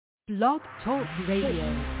Blog Talk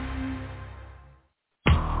Radio.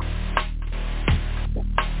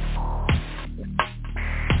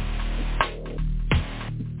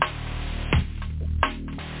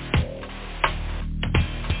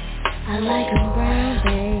 I like 'em brown,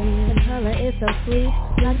 babe. The color is so sweet,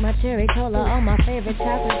 like my cherry cola on my favorite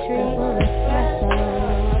chocolate treat. Full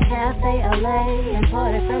espresso, cafe LA,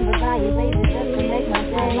 imported from the bayou, baby, just to make my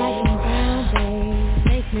day. I like 'em brown, babe.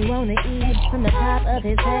 Makes me wanna eat from the top of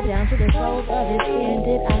his head down to the soles of his feet. And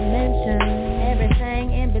did I mention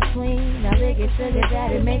everything in between? Now look at sugar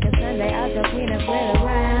daddy, make a Sunday out your peanut butter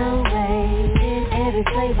brown, babe. In every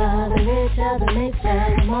flavor, the richer the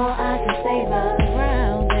mixture, the more I can savor.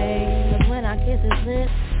 Brown, babe. When I kiss his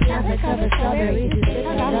lips, now the cover strawberries, he sits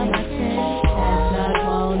on my chin. Chestnut,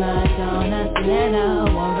 walnut, donuts,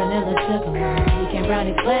 banana, warm vanilla sugar, pecan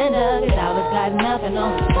brownie splendor, 'cause I was got nothing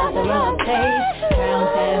on the plethora of taste. Brown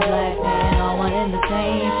tan, black tan, all one in the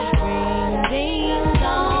same. Ring, ding,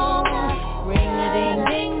 dong, ring a ding,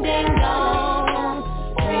 ding, ding, dong.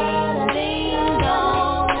 Ring, ding,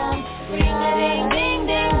 dong, ring a ding, ding,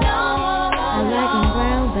 ding, dong. I like 'em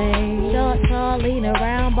brown, babe. Short, tall, lean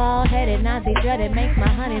around, bald-headed, Nazi dreaded, makes my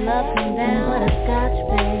honey love come down. Butterscotch,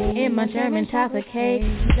 babe, in my German chocolate cake.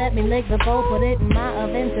 Let me lick the bowl, put it in my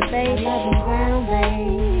oven to bake. I love 'em brown,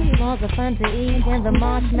 babe. Smalls are fun to eat when the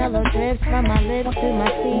marshmallow drips from my lips to my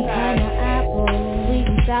feet. I'm an apple, sweet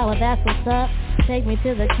and sour, that's what's up. Take me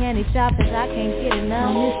to the candy shop, 'cause I can't get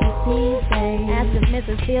enough. Mrs. C's, babe. Ask if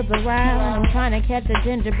Mrs. Fields around. I'm trying to catch a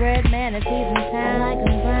gingerbread manatees in town. I like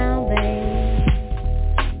 'em brown, babe.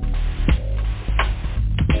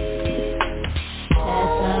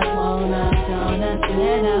 Chestnut, walnut, donuts,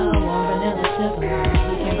 banana, warm vanilla sugar,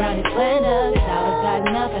 pecan brownie splendor, 'cause I was got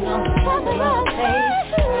nothing on the plethora of taste.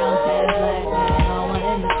 Brown tan, black tan, all one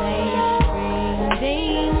in the same. Ring,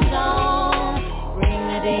 ding, dong, ring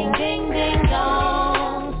a ding, ding, ding,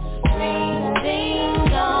 dong. Ring, ding,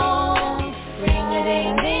 dong, ring a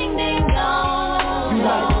ding, ding, ding, dong. You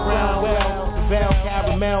like the brown well, the bell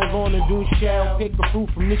caramels on the new shell. Pick a fruit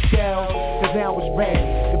from the shell, 'cause now it's ready.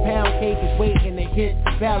 The pound cake is waiting to hit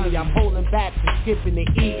the belly. I'm holding back from skipping and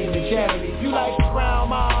eating the jelly. You like the brown,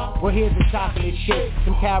 ma? Well, here's the chocolate shit.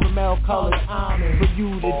 Some caramel colored almonds for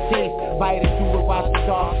you to taste. Bite it through it, watch the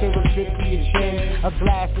dark syrup drip to your chin. A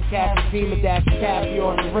glass of cappuccino, a dash of taffy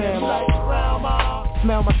on the rim. You like the brown, ma?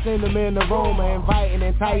 Smell my cinnamon aroma, inviting,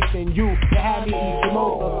 enticing you to have me eat the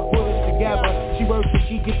mocha. Put us together, she works till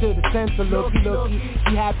she get to the center. Looky,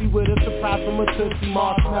 she happy with a surprise from a Tootsie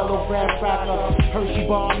marshmallow, graham cracker, Hershey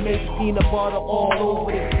bar mix, peanut butter all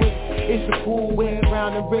over the Twix. It's a cool way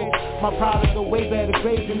round and rich. My products are way better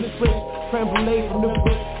grades than the Switch. Creme brulee from the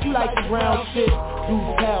whip. You like the brown shit? Do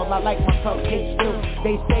tell, I like my cupcakes still.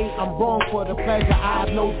 They say I'm born for the pleasure, I have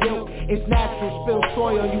no guilt. It's natural, spill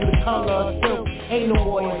soy on you, the color of silk. Ain't no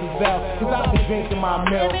boy in the bell, 'cause I've been drinking my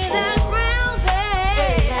milk. Give me that brown,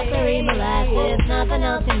 babe. Blackberry molasses, nothing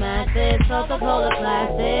else can match this. Coca-Cola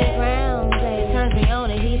classic. Brown, babe. Turns me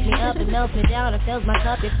on, it heats me up, it melts me down, it fills my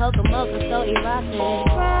cup. Your cocoa mocha so erotic.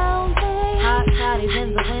 Brown, babe. Hot toddies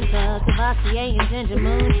in the winter, Cavassier and ginger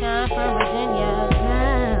moonshine from Virginia.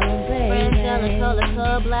 Brown, babe. French Delacola,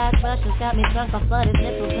 cold black Russians got me drunk off flooded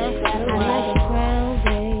nipples and flat away. I like a brown,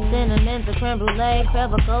 babe. Cinnamon to creme brulee,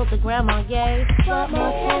 Trevor gold to grandma, yay. What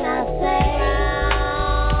more can I say?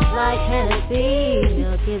 Like Hennessy,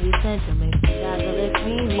 milk is essential, makes the chocolate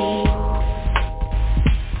creamy.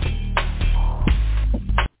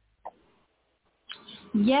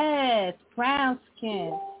 Yes, brown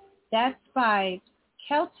skin. That's by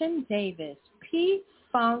Kelton Davis.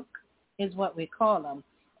 P-Funk is what we call them.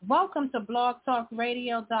 Welcome to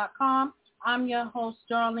blogtalkradio.com. I'm your host,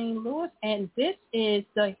 Darlene Lewis, and this is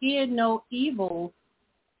the Hear No Evil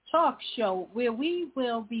talk show where we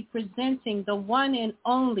will be presenting the one and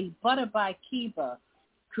only Butter by Keba,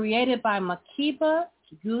 created by Makeba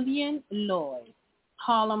Julian Lloyd,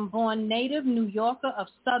 Harlem-born native New Yorker of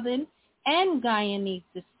Southern and Guyanese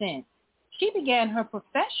descent. She began her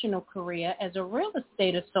professional career as a real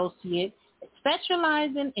estate associate,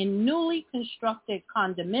 specializing in newly constructed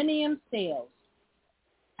condominium sales.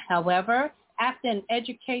 However, after an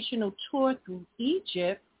educational tour through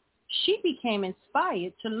Egypt, she became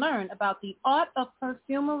inspired to learn about the art of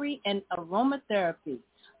perfumery and aromatherapy.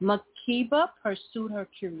 Makeba pursued her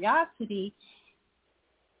curiosity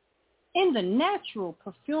in the natural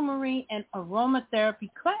perfumery and aromatherapy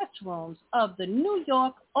classrooms of the New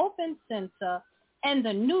York Open Center and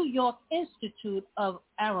the New York Institute of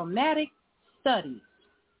Aromatic Studies,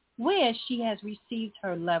 where she has received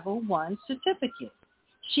her Level 1 certificate.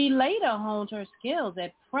 She later honed her skills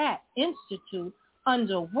at Pratt Institute,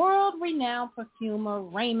 under world-renowned perfumer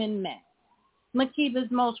Raymond Mack.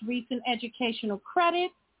 Makeba's most recent educational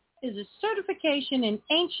credit is a certification in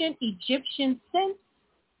ancient Egyptian scents,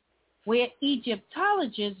 where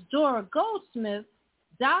Egyptologist Dora Goldsmith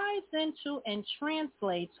dives into and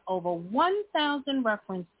translates over 1,000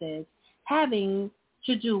 references having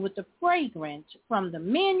to do with the fragrance from the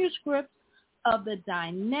manuscripts of the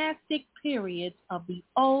dynastic periods of the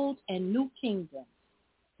Old and New Kingdoms.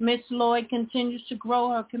 Miss Lloyd continues to grow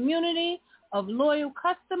her community of loyal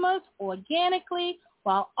customers organically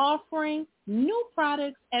while offering new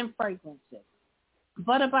products and fragrances.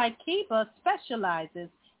 Butter by Keba specializes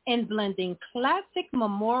in blending classic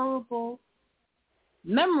memorable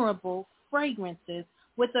fragrances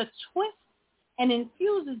with a twist and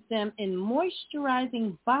infuses them in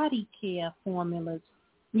moisturizing body care formulas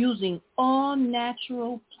using all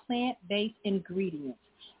natural plant-based ingredients.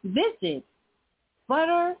 Visit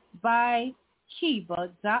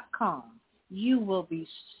butterbykeba.com. You will be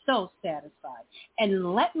so satisfied.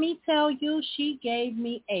 And let me tell you, she gave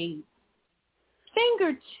me a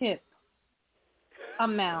fingertip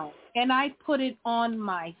amount, and I put it on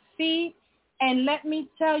my feet. And let me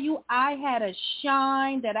tell you, I had a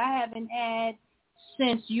shine that I haven't had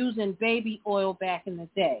since using baby oil back in the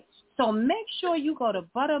day. So make sure you go to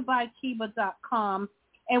butterbykeba.com,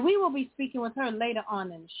 and we will be speaking with her later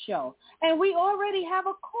on in the show. And we already have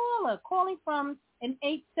a caller calling from an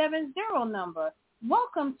 870 number.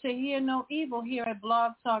 Welcome to Hear No Evil here at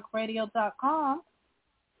blogtalkradio.com.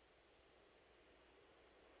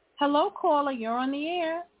 Hello, caller. You're on the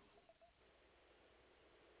air.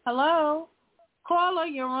 Hello. Caller,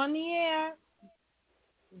 you're on the air.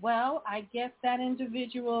 Well, I guess that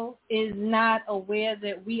individual is not aware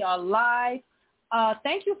that we are live.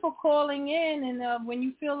 Thank you for calling in, and when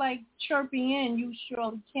you feel like chirping in, you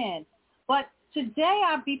surely can. But today,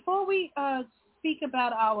 before we speak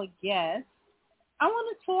about our guest, I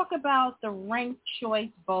want to talk about the ranked choice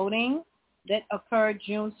voting that occurred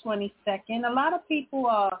June 22nd. A lot of people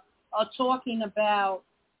are talking about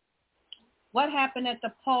what happened at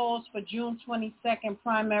the polls for June 22nd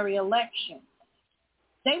primary election.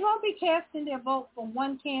 They won't be casting their vote for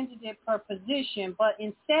one candidate per position, but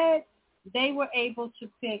instead they were able to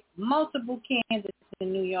pick multiple candidates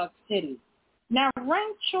in New York City. Now,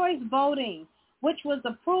 ranked choice voting, which was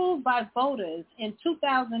approved by voters in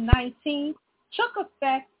 2019, took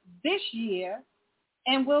effect this year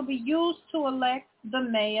and will be used to elect the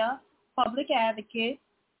mayor, public advocate,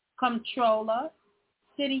 comptroller,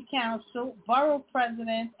 city council, borough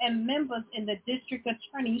presidents, and members in the district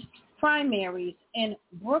attorney's primaries in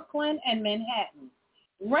Brooklyn and Manhattan.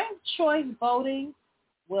 Ranked choice voting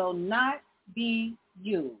will not be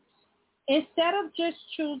used. Instead of just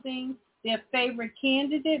choosing their favorite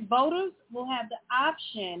candidate, voters will have the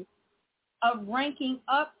option of ranking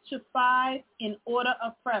up to 5 in order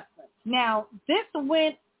of preference. Now, this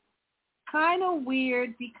went kind of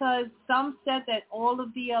weird because some said that all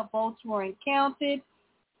of the votes weren't counted,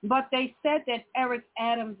 but they said that Eric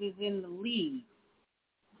Adams is in the lead.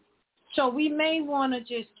 So we may want to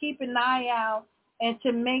just keep an eye out and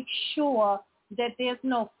to make sure that there's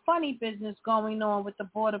no funny business going on with the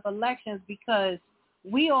Board of Elections, because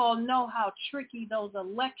we all know how tricky those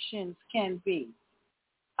elections can be.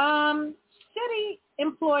 City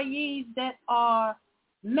employees that are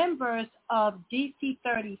members of DC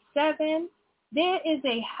 37, there is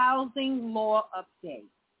a housing law update.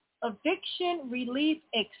 Eviction relief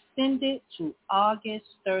extended to August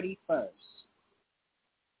 31st.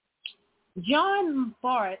 John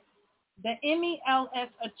Bart, the MELS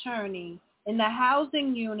attorney in the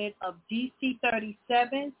housing unit of DC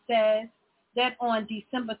 37, says that on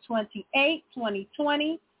December 28,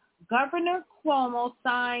 2020, Governor Cuomo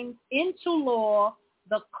signed into law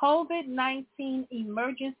the COVID-19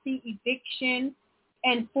 Emergency Eviction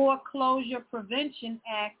and Foreclosure Prevention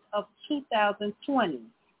Act of 2020.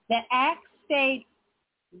 The act stayed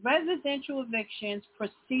residential evictions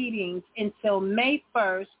proceedings until May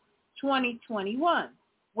 1st, 2021,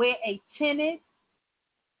 where a tenant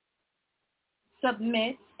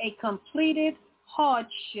submits a completed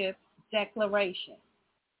hardship declaration.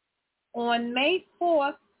 On May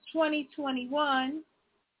 4th, 2021,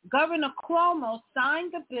 Governor Cuomo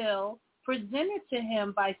signed the bill presented to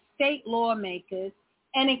him by state lawmakers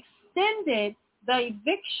and extended the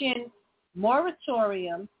eviction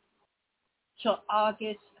moratorium to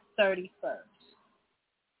August 31st.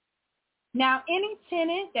 Now, any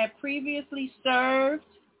tenant that previously served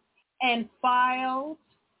and filed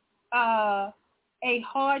a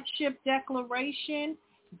hardship declaration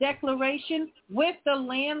with the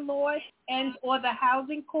landlord and or the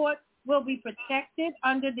housing court will be protected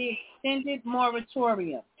under the extended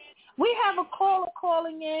moratorium. We have a caller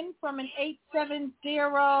calling in from an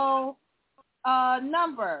 870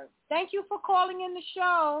 number. Thank you for calling in the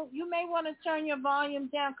show. You may want to turn your volume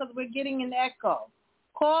down because we're getting an echo.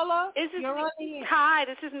 Caller, you're on the air. Hi,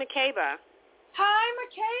 this is Makeba. Hi,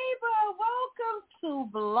 Makeba. Welcome to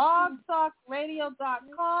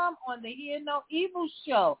blogtalkradio.com on the Hear No Evil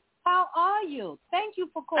show. How are you? Thank you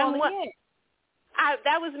for calling in.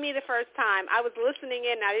 That was me the first time. I was listening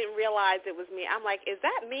in, and I didn't realize it was me. I'm like, is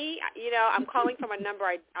that me? You know, I'm calling from a number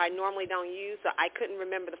I normally don't use, so I couldn't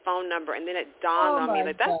remember the phone number, and then it dawned on me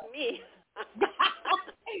that that's me.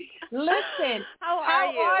 Listen, how are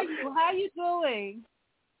you? How are you doing?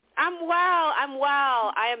 I'm well.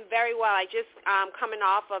 I am very well. I just coming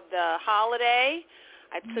off of the holiday.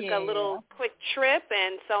 I took a little quick trip,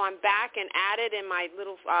 and so I'm back and at it in my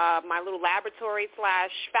little laboratory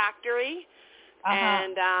 / factory.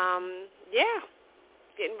 And,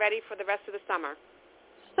 getting ready for the rest of the summer.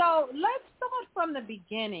 So let's start from the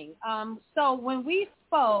beginning. So when we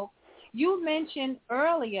spoke, you mentioned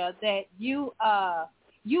earlier that you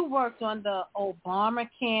worked on the Obama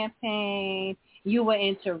campaign. You were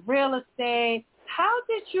into real estate. How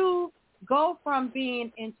did you go from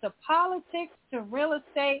being into politics to real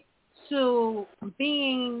estate to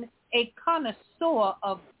being a connoisseur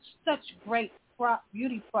of such great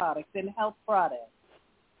beauty products and health products?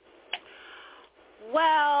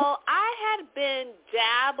 Well, I had been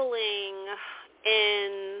dabbling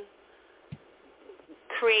in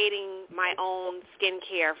creating my own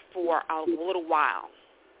skincare for a little while.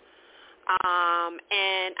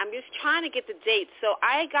 And I'm just trying to get the dates. So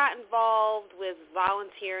I got involved with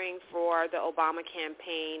volunteering for the Obama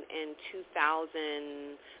campaign in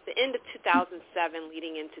the end of 2007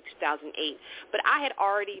 leading into 2008. But I had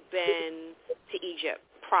already been to Egypt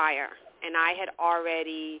prior, and I had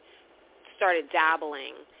already started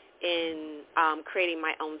dabbling in creating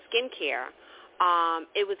my own skincare.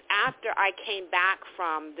 It was after I came back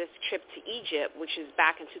from this trip to Egypt, which is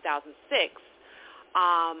back in 2006,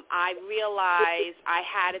 I realized I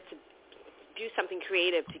had to do something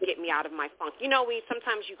creative to get me out of my funk. You know,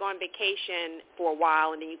 sometimes you go on vacation for a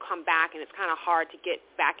while and then you come back and it's kind of hard to get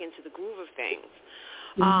back into the groove of things.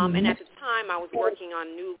 And at the time, I was working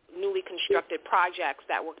on newly constructed projects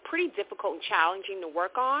that were pretty difficult and challenging to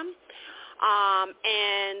work on.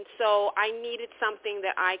 And so I needed something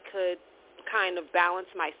that I could kind of balance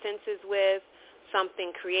my senses with,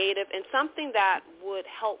 something creative, and something that would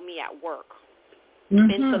help me at work.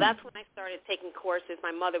 And so that's when I started taking courses.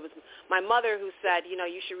 My mother who said, you know,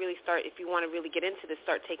 you should really start, if you want to really get into this,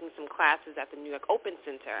 start taking some classes at the New York Open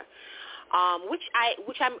Center, which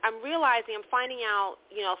I'm realizing, I'm finding out,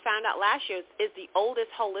 found out last year is the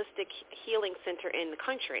oldest holistic healing center in the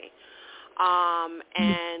country.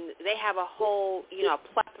 And they have a whole,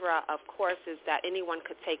 plethora of courses that anyone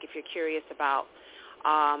could take if you're curious about,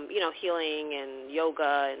 healing and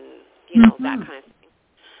yoga and, that kind of thing.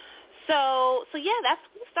 So yeah, that's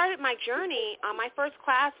what started my journey. My first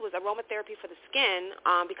class was aromatherapy for the skin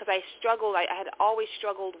because I had always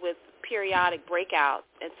struggled with periodic breakouts,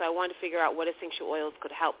 and so I wanted to figure out what essential oils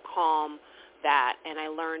could help calm that, and I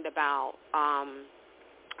learned about,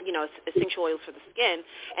 essential oils for the skin,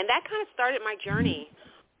 and that kind of started my journey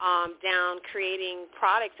down creating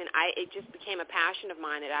products, and it just became a passion of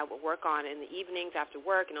mine that I would work on in the evenings after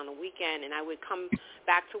work and on the weekend, and I would come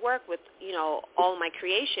back to work with, all my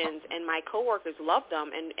creations, and my coworkers loved them,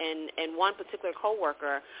 and one particular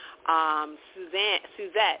coworker,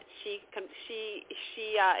 Suzette, she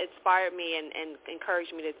inspired me and encouraged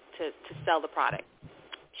me to sell the product.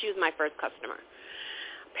 She was my first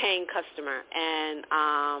paying customer, and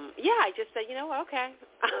I just said, okay.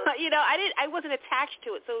 I wasn't attached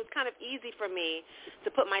to it, so it was kind of easy for me to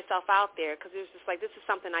put myself out there because it was just like, this is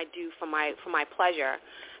something I do for my pleasure.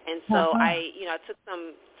 And so I took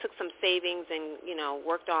some savings and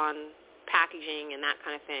worked on packaging and that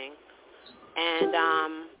kind of thing,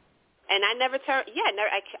 and I never turned.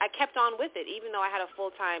 I kept on with it, even though I had a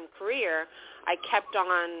full-time career. I kept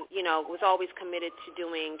on, was always committed to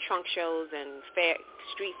doing trunk shows and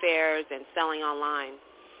street fairs and selling online.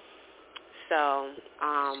 So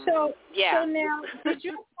now, did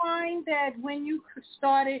you find that when you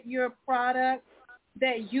started your product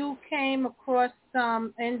that you came across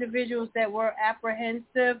some individuals that were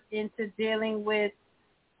apprehensive into dealing with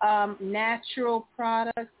natural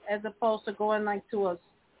products as opposed to going like to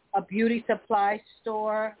a beauty supply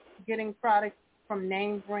store, getting products from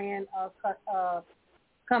name brand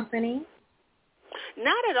companies?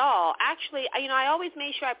 Not at all. Actually, I always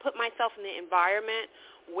made sure I put myself in the environment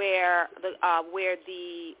where the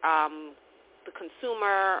the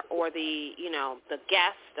consumer or the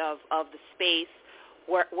guest of the space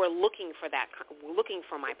were looking for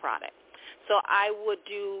my product. So I would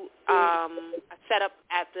do a setup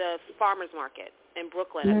at the farmers market in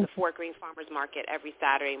Brooklyn, at the Fort Greene Farmers Market every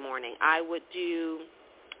Saturday morning. I would do,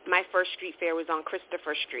 my first street fair was on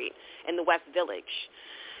Christopher Street in the West Village.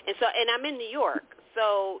 And I'm in New York.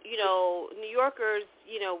 So, New Yorkers,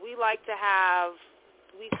 we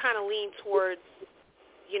kind of lean towards,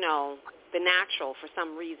 the natural for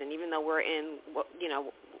some reason, even though we're in, what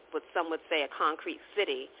some would say a concrete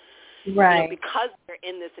city. Right. Because we're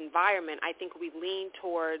in this environment, I think we lean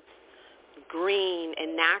towards green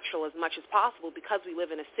and natural as much as possible because we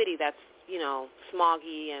live in a city that's,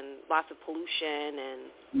 smoggy and lots of pollution and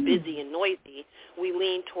busy and noisy. We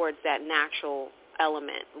lean towards that natural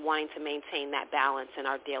element, wanting to maintain that balance in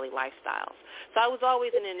our daily lifestyles. So I was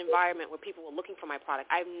always in an environment where people were looking for my product.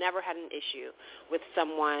 I've never had an issue with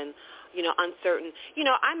someone, uncertain.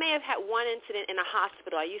 I may have had one incident in a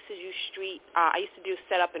hospital. I used to do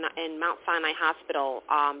setup in Mount Sinai Hospital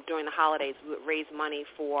during the holidays. We would raise money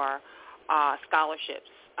for scholarships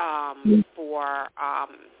for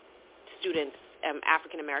students,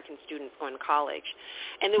 African-American students going to college.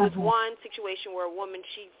 And there was one situation where a woman,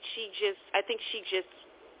 I think she just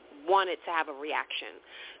wanted to have a reaction.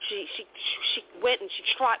 She went and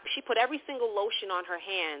she put every single lotion on her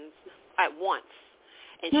hands at once.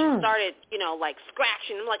 And she started,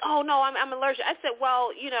 scratching. I'm like, oh, no, I'm allergic. I said,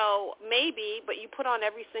 well, maybe, but you put on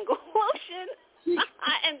every single lotion.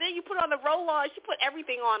 And then you put on the roll-on. She put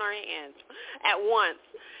everything on her hands at once.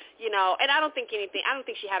 And I don't think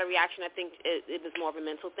she had a reaction. I think it was more of a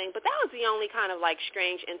mental thing. But that was the only kind of,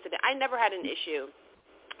 strange incident. I never had an issue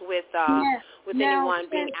with anyone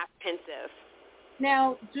being apprehensive.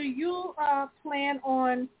 Now, do you plan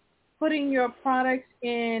on putting your products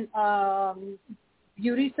in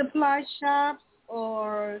beauty supply shops,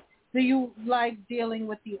 or do you like dealing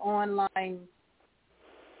with the online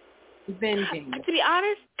vending? To be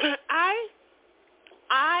honest,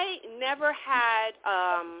 I never had,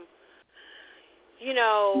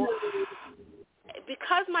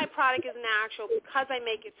 because my product is natural, because I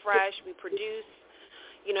make it fresh, we produce,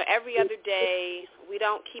 every other day. We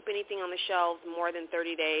don't keep anything on the shelves more than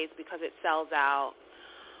 30 days because it sells out.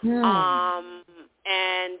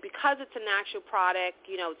 And because it's a natural product,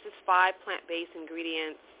 it's just 5 plant-based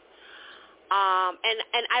ingredients.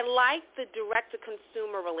 And I like the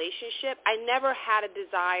direct-to-consumer relationship. I never had a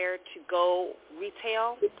desire to go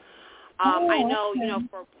retail. I know,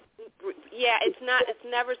 it's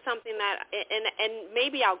never something that, and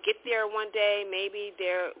maybe I'll get there one day. Maybe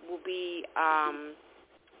there will be,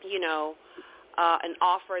 an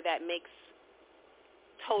offer that makes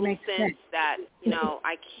total sense that,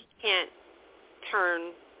 I can't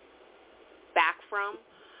turn back from.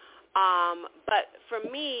 But for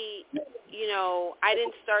me, I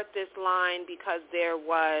didn't start this line because there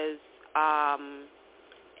was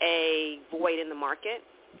a void in the market,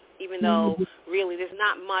 even though really there's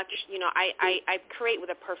not much. I create with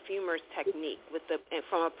a perfumer's technique,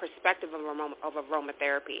 from a perspective of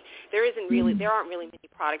aromatherapy. There aren't really many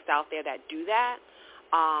products out there that do that.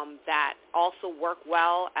 That also work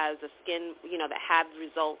well as a skin, that have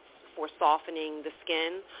results for softening the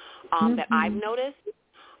skin that I've noticed.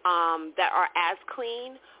 That are as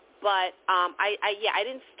clean, but I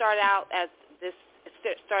didn't start out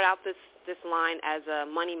this line as a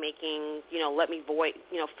money making, let me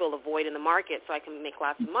fill a void in the market so I can make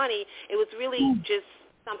lots of money. It was really just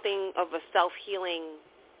something of a self-healing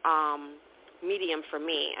medium for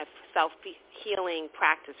me, a self-healing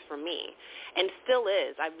practice for me, and still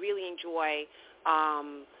is. I really enjoy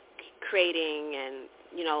creating and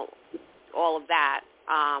all of that.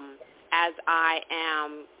 As I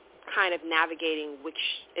am kind of navigating which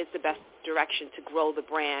is the best direction to grow the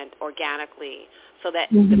brand organically so that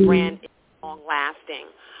the brand is long-lasting.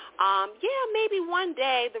 Maybe one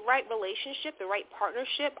day, the right relationship, the right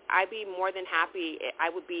partnership, I'd be more than happy. I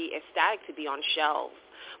would be ecstatic to be on shelves.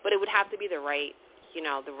 But it would have to be the right,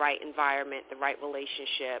 the right environment, the right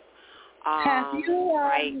relationship. Have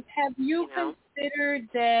you considered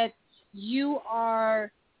that you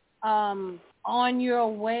are on your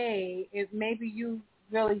way? If maybe you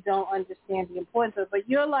really don't understand the importance of it, but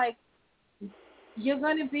you're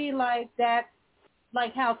going to be like that,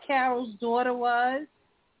 like how Carol's daughter was.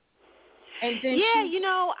 And then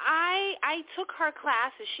I took her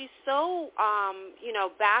classes. She's so,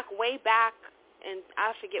 way back, and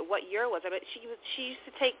I forget what year it was, but she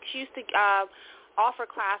used to offer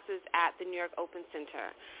classes at the New York Open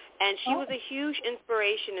Center, and she was a huge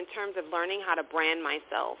inspiration in terms of learning how to brand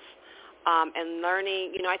myself. And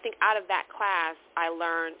learning, I think out of that class, I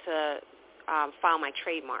learned to file my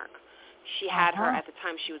trademark. She had her, at the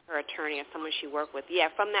time she was her attorney or someone she worked with. Yeah,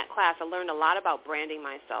 from that class I learned a lot about branding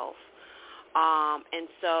myself. And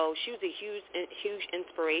so she was a huge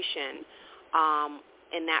inspiration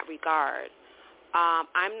in that regard.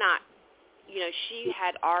 I'm not, she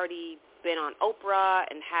had already been on Oprah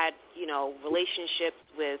and had, relationships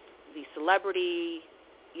with the celebrity,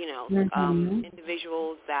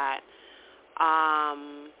 individuals that,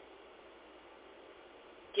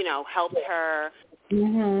 helped her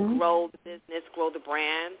grow the business, grow the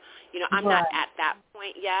brand. I'm not at that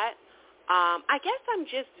point yet. I guess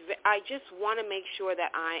I just want to make sure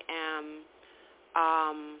that I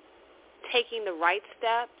am taking the right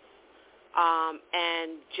steps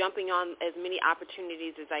and jumping on as many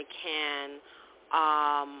opportunities as I can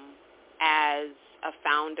as a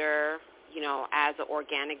founder, as an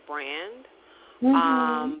organic brand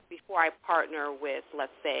before I partner with,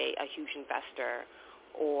 let's say, a huge investor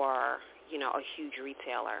or, a huge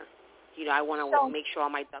retailer. I want to make sure all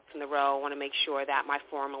my ducks in the row. I want to make sure that my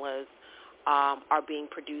formulas are being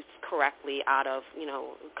produced correctly out of,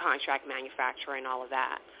 contract manufacturer and all of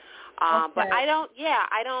that. But I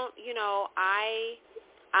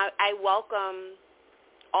welcome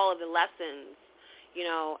all of the lessons,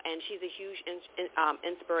 and she's a huge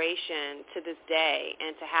inspiration to this day.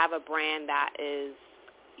 And to have a brand that is,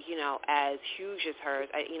 as huge as hers,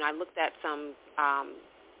 I looked at some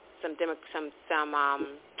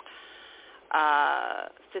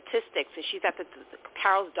statistics, and she's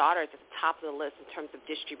Carol's daughter is at the top of the list in terms of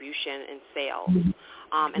distribution and sales,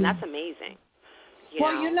 and that's amazing.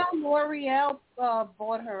 L'Oreal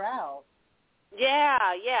bought her out. Yeah,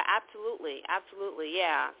 absolutely,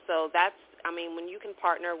 yeah. So that's, when you can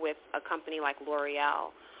partner with a company like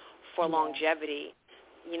L'Oreal for longevity,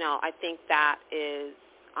 I think that is,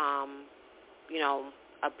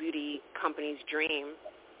 a beauty company's dream.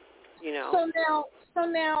 So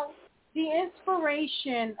now, the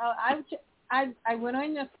inspiration. I went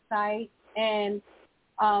on your site and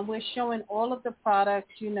we're showing all of the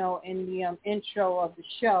products, in the intro of the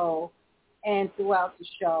show and throughout the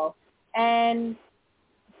show. And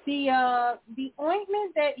the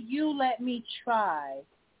ointment that you let me try.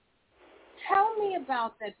 Tell me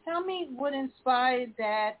about that. Tell me what inspired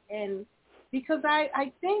that, and because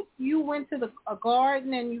I think you went to a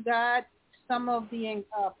garden and you got some of the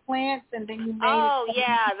plants, and then you made. Oh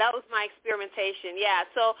yeah, that was my experimentation. Yeah.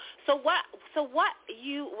 So what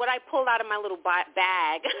I pulled out of my little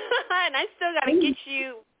bag, and I still got to get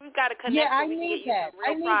you. We've got to connect. Yeah, I need that.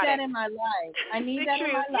 I need that in my life. I need that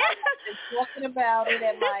in my life. I've been talking about it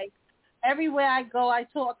at everywhere I go. I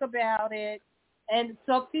talk about it. And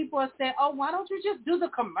so people are saying, "Oh, why don't you just do the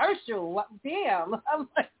commercial?" Damn, I'm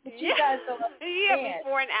like, you guys don't understand. Yeah,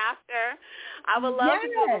 before and after. I would love to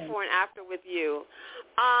do a before and after with you.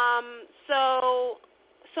 So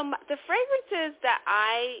the fragrances that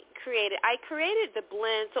I created the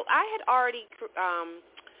blend. So I had already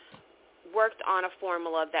worked on a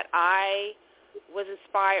formula that I was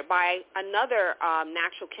inspired by another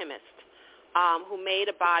natural chemist who made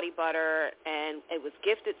a body butter, and it was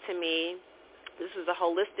gifted to me. This is a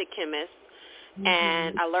holistic chemist,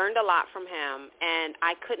 and I learned a lot from him, and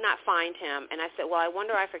I could not find him. And I said, well, I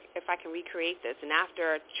wonder if I can recreate this. And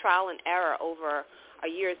after trial and error over a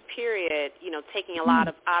year's period, taking a lot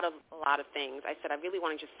out of a lot of things, I said, I really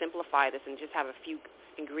want to just simplify this and just have a few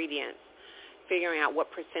ingredients, figuring out what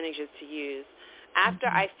percentages to use. After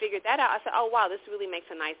I figured that out, I said, oh, wow, this really makes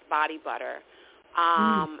a nice body butter.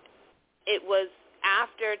 It was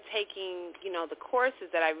after taking, the courses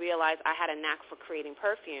that I realized I had a knack for creating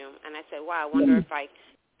perfume. And I said, wow, I wonder if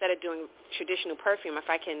instead of doing traditional perfume, if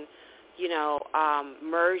I can,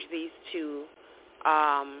 merge these two,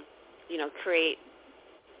 create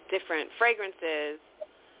different fragrances,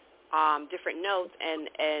 different notes,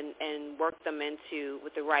 and work them into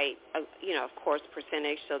with the right, of course,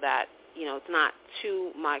 percentage so that, it's not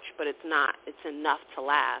too much, but it's enough to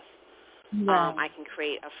last. I can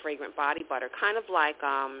create a fragrant body butter, kind of like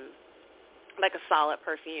a solid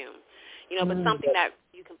perfume, but something that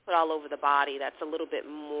you can put all over the body that's a little bit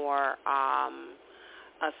more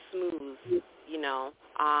smooth,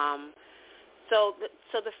 So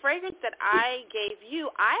the fragrance that I gave you,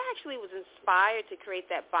 I actually was inspired to create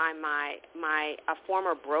that by a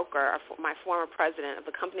former broker, my former president of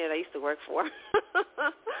the company that I used to work for.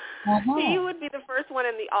 He would be the first one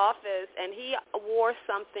in the office, and he wore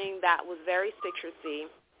something that was very citrusy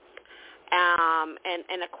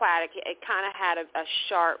and aquatic. It kind of had a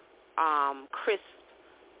sharp, crisp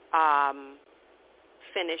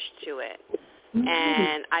finish to it.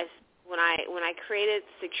 And when I created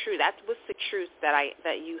Citrus, that was Citrus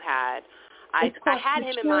that you had. I had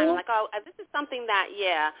him in mind. I'm like, oh, this is something that,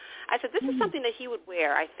 I said, this is something that he would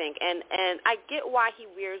wear, I think. And I get why he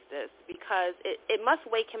wears this, because it must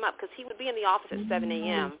wake him up, because he would be in the office at 7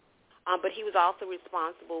 a.m., but he was also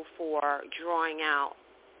responsible for drawing out,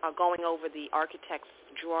 going over the architect's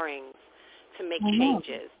drawings to make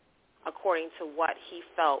changes according to what he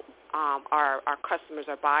felt our customers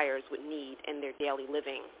or buyers would need in their daily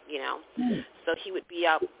living, So he would be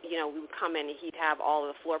up, we would come in and he'd have all of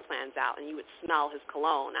the floor plans out, and you would smell his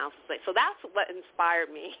cologne. I was like, so that's what inspired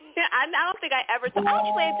me. I don't think I ever told,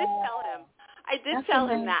 actually I did tell him. I did tell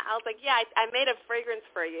him that. I was like, I made a fragrance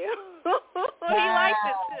for you. He liked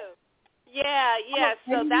it too. Yeah.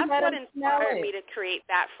 So that's what inspired me to create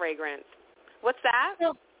that fragrance. What's that?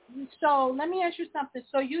 So let me ask you something.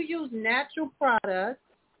 So you use natural products.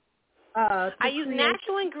 I use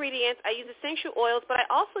natural ingredients. I use essential oils, but I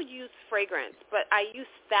also use fragrance. But I use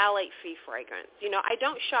phthalate-free fragrance. I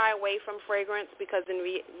don't shy away from fragrance, because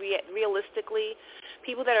realistically,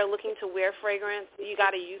 people that are looking to wear fragrance, you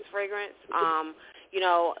got to use fragrance.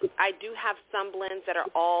 I do have some blends that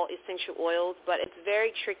are all essential oils, but it's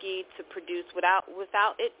very tricky to produce without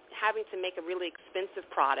it having to make a really expensive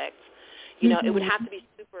product. It would have to be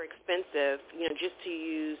super expensive, just to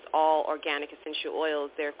use all organic essential oils.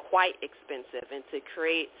 They're quite expensive, and to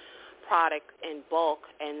create product in bulk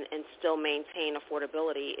and still maintain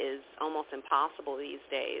affordability is almost impossible these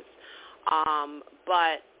days.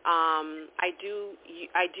 But I do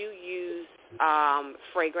use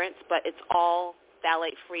fragrance, but it's all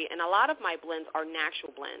phthalate-free, and a lot of my blends are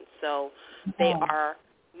natural blends, so they are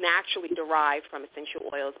naturally derived from essential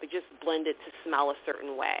oils, but just blended to smell a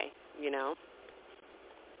certain way.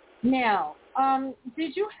 Now,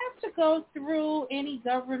 did you have to go through any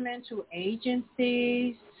governmental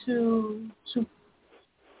agencies to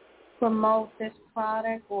promote this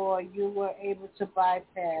product, or you were able to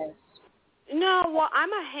bypass? No, well,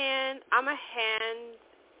 I'm a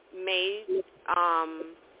handmade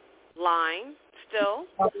line still.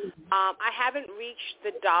 I haven't reached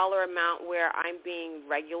the dollar amount where I'm being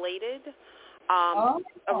regulated.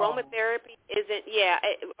 Aromatherapy isn't,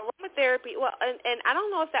 aromatherapy, well, and I don't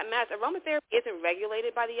know if that matters. Aromatherapy isn't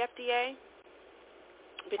regulated by the FDA,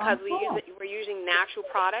 because we're using natural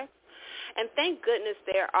products. And thank goodness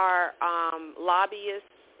there are lobbyists,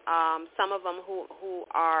 some of them who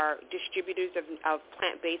are distributors of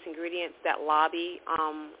plant-based ingredients that lobby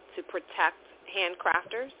to protect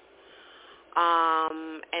handcrafters.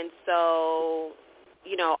 And so,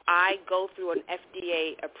 I go through an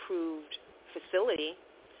FDA-approved facility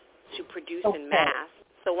to produce in mass.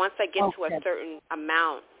 So once I get to a certain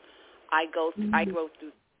amount, I go through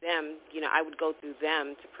them. I would go through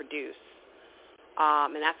them to produce,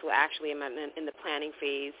 and that's what actually I'm in the planning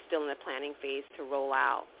phase, still in the planning phase to roll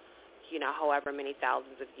out, however many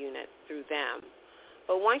thousands of units through them.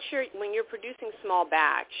 But when you're producing small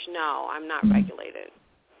batch, no, I'm not regulated.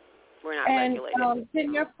 We're not regulated.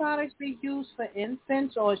 Can your products be used for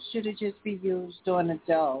infants, or should it just be used on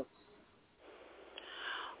adults?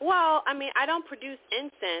 Well, I don't produce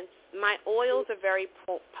incense. My oils are very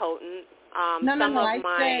potent. No,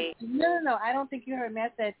 I don't think you heard me. I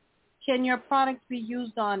said, can your products be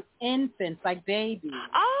used on infants, like babies?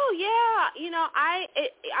 Oh, yeah.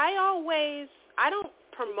 I don't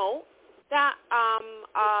promote that.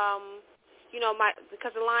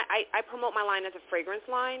 Because the line, I promote my line as a fragrance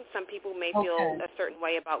line. Some people may feel a certain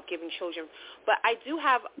way about giving children, but I do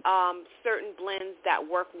have certain blends that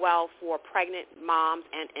work well for pregnant moms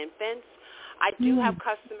and infants. I do have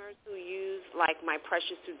customers who use like my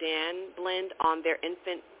Precious Sudan blend on their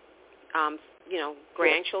infant,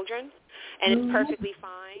 grandchildren, and it's perfectly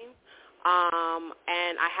fine.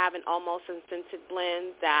 And I have an almost unscented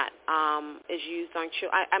blend that is used on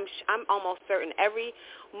children. I'm almost certain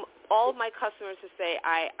all of my customers who say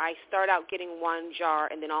I start out getting one jar,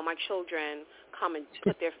 and then all my children come and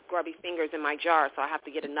put their grubby fingers in my jar, so I have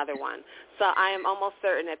to get another one. So I am almost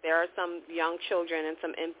certain that there are some young children and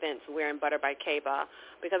some infants wearing Butter by Keba,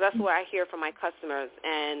 because that's what I hear from my customers,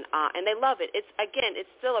 and they love it. It's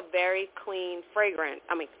still a very clean fragrance.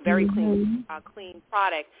 Very clean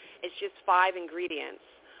product. It's just 5 ingredients,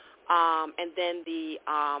 and then the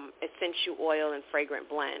essential oil and fragrant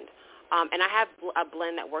blend. And I have a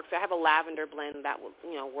blend that works. I have a lavender blend that will,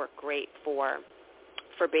 work great for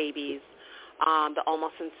babies. The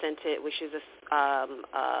almost unscented, which is a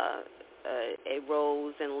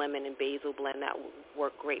rose and lemon and basil blend that will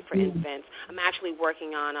work great for infants. I'm actually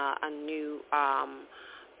working on a new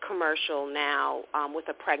commercial now with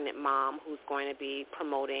a pregnant mom who's going to be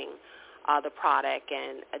promoting the product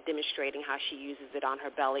and demonstrating how she uses it on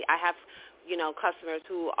her belly. I have, customers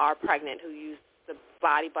who are pregnant who use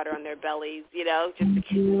body butter on their bellies, just to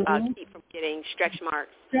keep from getting stretch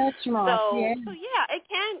marks. Stretch marks, So yeah. it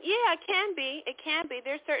can be. It can be.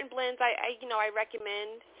 There's certain blends I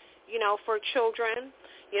recommend, for children.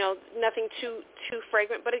 Nothing too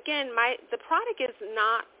fragrant. But again, the product is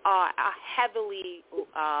not a heavily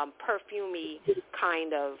perfumey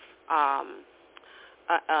kind of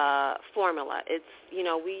formula. It's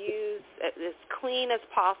we use as clean as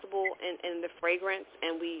possible in the fragrance,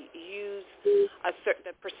 and we use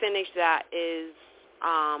the percentage that is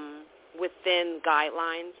within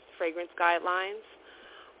guidelines, fragrance guidelines.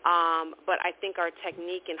 But I think our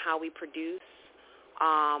technique and how we produce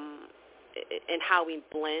and how we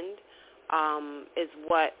blend is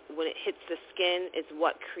what, when it hits the skin, is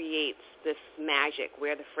what creates this magic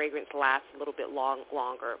where the fragrance lasts a little bit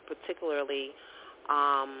longer, particularly,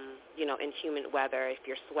 in humid weather. If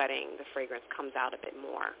you're sweating, the fragrance comes out a bit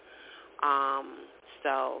more.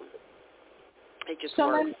 So it just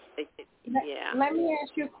works. Let me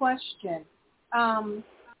ask you a question.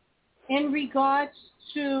 In regards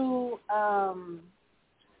to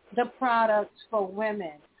the products for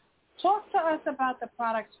women, talk to us about the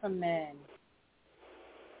products for men.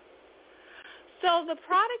 So the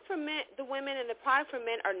product for men, the women and the product for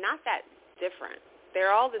men are not that different.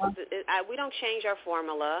 They're all we don't change our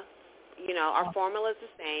formula. Our formula is the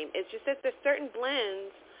same. It's just that there's certain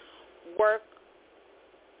blends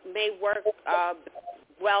may work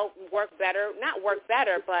better, not work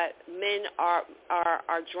better, but men are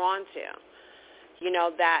drawn to,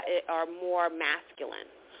 that are more masculine.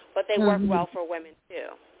 But they work well for women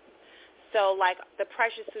too. So like the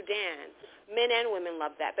Precious Sudan, men and women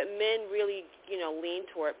love that, but men really, lean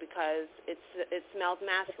toward it because it smells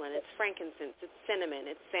masculine. It's frankincense, it's cinnamon,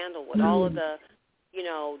 it's sandalwood, all of the,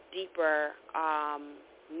 deeper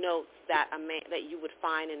notes that you would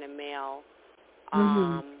find in a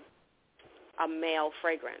male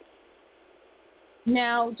fragrance.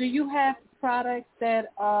 Now, do you have products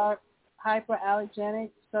that are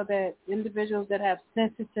hyperallergenic so that individuals that have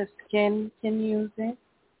sensitive skin can use it?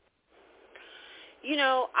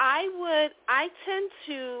 I tend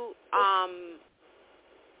to,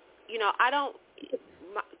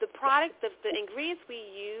 the product, the ingredients we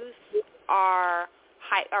use are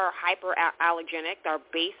hyperallergenic, are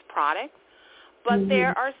base products, but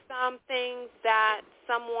there are some things that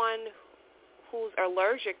someone who's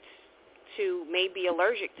allergic to may be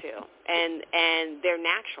allergic to, and they're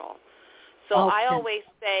natural. So I always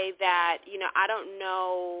say that, I don't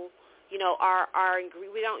know, we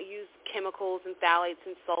don't use chemicals and phthalates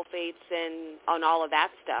and sulfates and all of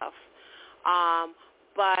that stuff.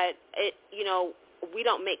 But we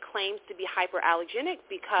don't make claims to be hyperallergenic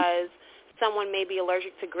because someone may be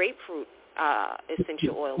allergic to grapefruit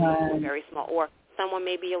essential oil, which is very small, or someone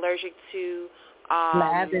may be allergic to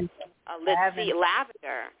lavender.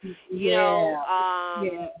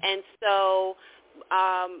 And so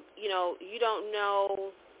you don't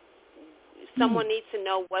know. Someone needs to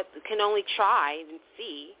know can only try and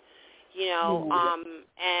see,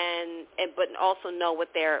 but also know what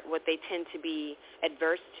they tend to be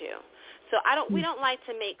adverse to. So we don't like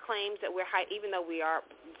to make claims that we're even though we are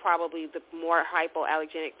probably the more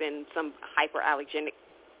hypoallergenic than some hyperallergenic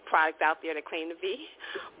products out there that claim to be.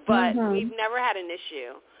 But we've never had an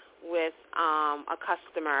issue with a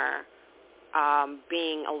customer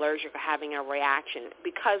being allergic or having a reaction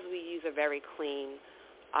because we use a very clean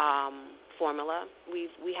formula.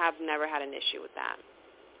 We have never had an issue with that.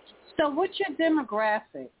 So what's your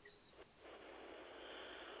demographics?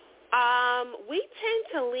 We tend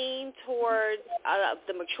to lean towards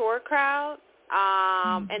the mature crowd,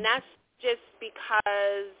 and that's just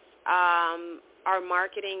because our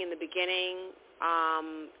marketing in the beginning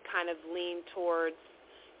kind of leaned towards,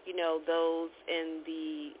 those in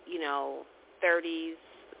the, 30s,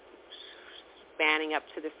 spanning up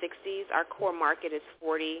to the 60s. Our core market is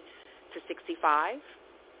 40 to 65.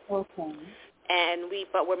 Okay.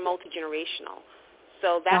 But we're multi-generational.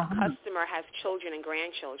 So that customer has children and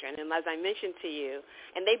grandchildren. And as I mentioned to you,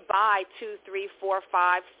 and they buy 2, 3, 4,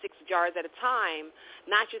 5, 6 jars at a time,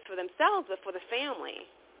 not just for themselves, but for the family.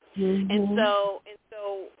 And so, it's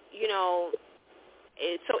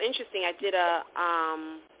so interesting. I did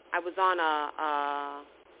I was on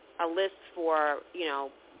a list for,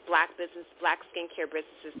 black skincare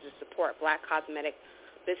businesses to support, black cosmetic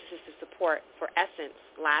businesses to support for Essence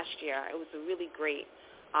last year. It was a really great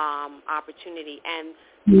opportunity. And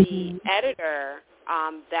the editor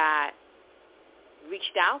that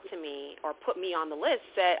reached out to me or put me on the list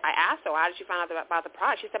said, I asked her, how did you find out about the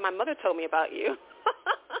product? She said, my mother told me about you.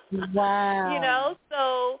 Wow.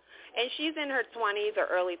 So, and she's in her 20s or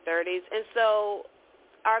early 30s. And so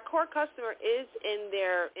our core customer is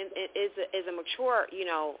is a mature,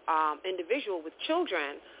 individual with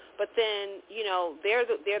children. But then, they're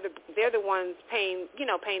the ones paying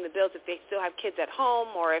the bills if they still have kids at home,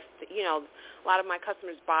 or if, a lot of my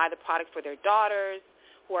customers buy the product for their daughters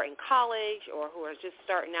who are in college or who are just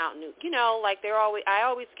starting out new, I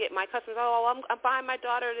always get my customers, I'm buying my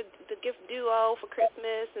daughter the gift duo for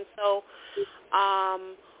Christmas. And so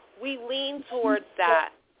we lean towards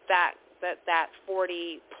that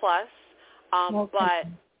 40 plus, but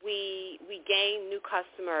we gain new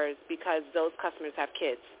customers because those customers have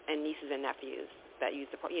kids and nieces and nephews that use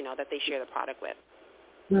that they share the product with.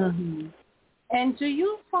 Mm-hmm. And do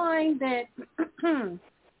you find that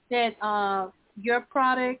that your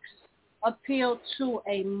products appeal to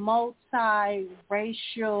a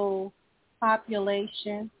multi-racial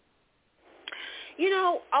population?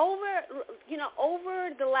 Over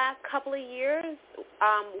the last couple of years,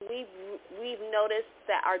 we've noticed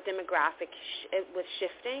that our demographic was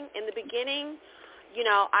shifting. In the beginning,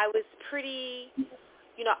 I was pretty,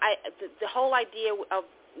 the whole idea of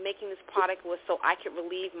making this product was so I could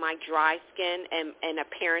relieve my dry skin and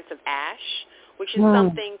appearance of ash, which is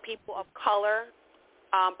something people of color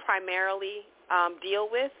primarily deal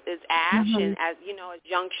with, is ash. And as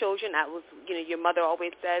young children, that was, your mother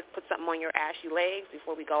always says, put something on your ashy legs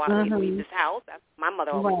before we go out and leave this house. That's what my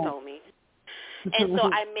mother always told me. And so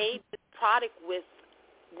I made this product with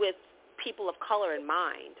people of color in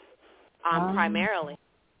mind, primarily,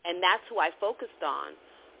 and that's who I focused on.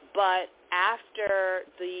 But after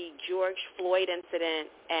the George Floyd incident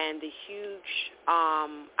and the huge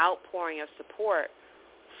outpouring of support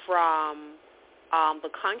from the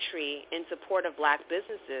country in support of black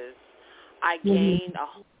businesses, I gained a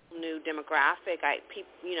whole new demographic.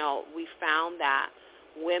 We found that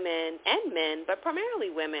women and men, but primarily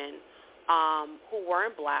women, who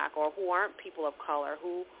weren't black or who aren't people of color,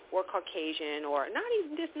 who were Caucasian, or not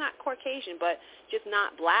even just not Caucasian, but just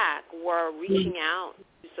not black, were reaching out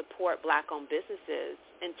to support black-owned businesses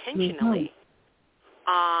intentionally.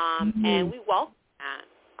 And we welcome that.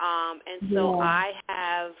 And so I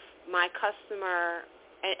have my customer,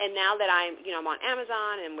 and now that I'm on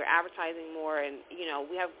Amazon and we're advertising more, and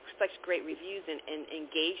we have such great reviews and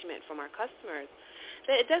engagement from our customers,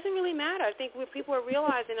 that it doesn't really matter. I think what people are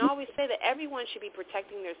realizing, I always say that everyone should be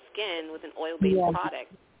protecting their skin with an oil-based product.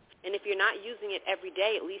 And if you're not using it every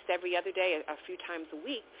day, at least every other day, a few times a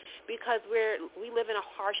week, because we live in a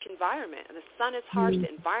harsh environment. The sun is harsh, the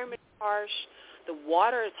environment is harsh, the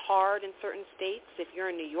water is hard in certain states. If you're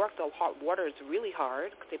in New York, the hot water is really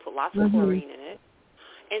hard because they put lots of chlorine in it.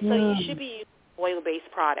 And so you should be using oil-based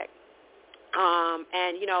product. And,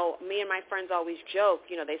 me and my friends always joke,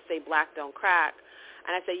 they say black don't crack.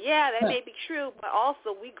 And I say, yeah, that may be true, but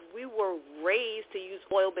also we were raised to use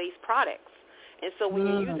oil-based products. And so when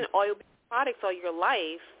you're using oil-based products all your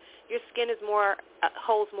life, your skin is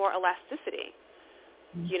holds more elasticity,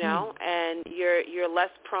 and you're less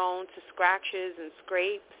prone to scratches and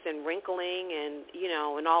scrapes and wrinkling and,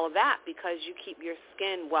 and all of that because you keep your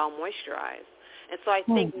skin well moisturized. And so I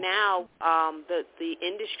think now the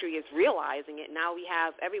industry is realizing it. Now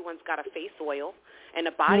everyone's got a face oil and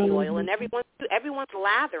a body oil, and everyone's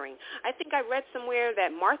lathering. I think I read somewhere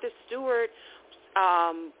that Martha Stewart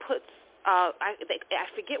puts I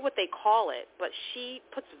forget what they call it, but she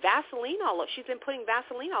puts Vaseline she's been putting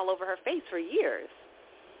Vaseline all over her face for years.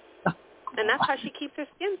 And that's how she keeps her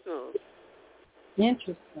skin smooth.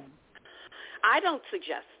 Interesting. I don't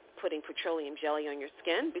suggest putting petroleum jelly on your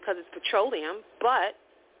skin because it's petroleum, but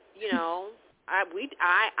we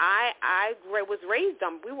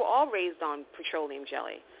were all raised on petroleum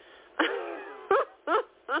jelly.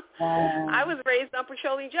 I was raised on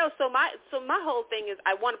petroleum jelly, so my whole thing is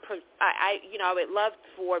I would love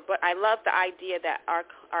but I love the idea that our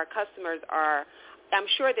customers are, I'm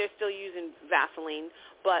sure they're still using Vaseline,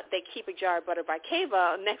 but they keep a jar of butter by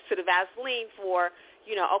Keba next to the Vaseline for,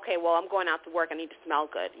 okay, well, I'm going out to work, I need to smell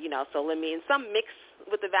good, so let me, and some mix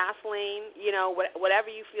with the Vaseline, whatever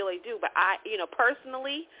you feel they do, but I,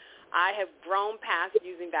 personally, I have grown past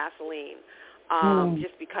using Vaseline.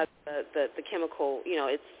 Just because the chemical,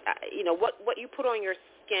 it's, what you put on your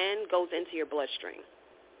skin goes into your bloodstream.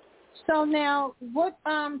 So now, what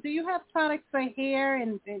do you have products for hair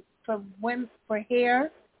and for women for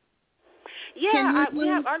hair? Yeah, we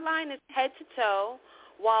have, our line is head to toe.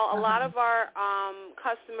 While a lot of our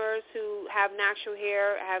customers who have natural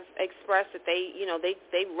hair have expressed that they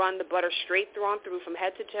run the butter straight through from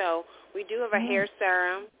head to toe, we do have a hair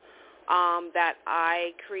serum that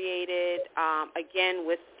I created, again,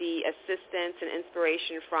 with the assistance and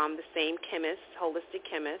inspiration from the same chemist, holistic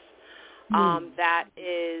chemist. that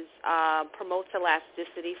is promotes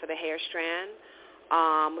elasticity for the hair strand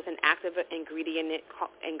with an active ingredient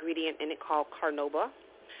in it called carnauba.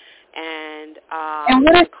 And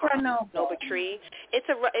what is carnauba tree? It's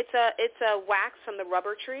a wax from the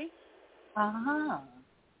rubber tree.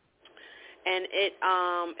 And it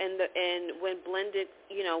and when blended,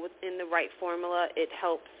 within the right formula, it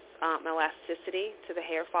helps elasticity to the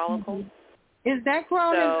hair follicle. Is that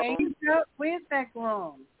grown in Asia? Where's that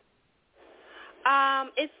grown?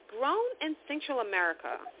 It's grown in Central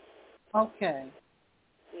America. Okay.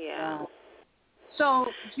 Yeah. So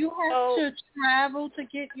you have to travel to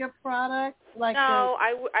get your product? No,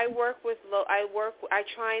 I work with I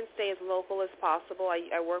try and stay as local as possible.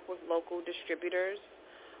 I work with local distributors.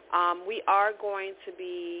 We are going to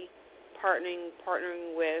be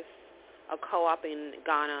partnering with a co-op in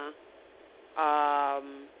Ghana.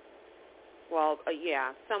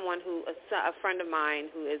 Someone a friend of mine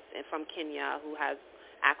who is from Kenya who has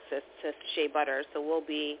access to shea butter. So we'll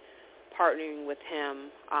be partnering with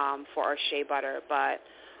him for our shea butter. But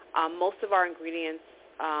most of our ingredients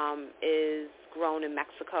is grown in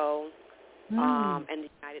Mexico and the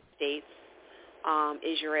United States,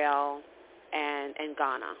 Israel, and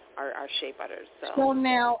Ghana, our shea butters. So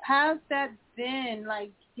now, how's that been,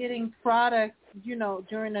 getting product,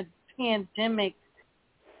 during a pandemic?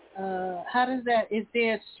 How does that, is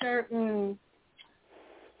there certain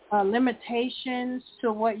limitations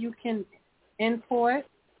to what you can import?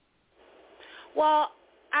 Well,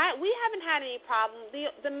 we haven't had any problems.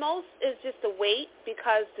 The most is just the weight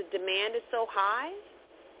because the demand is so high.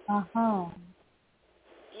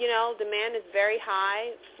 Demand is very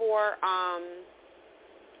high for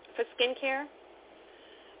skincare,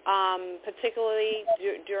 particularly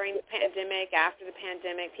during the pandemic. After the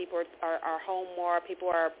pandemic, people are home more. People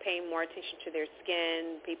are paying more attention to their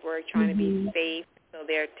skin. People are trying to be safe, so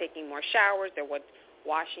they're taking more showers. They're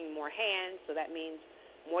washing more hands, so that means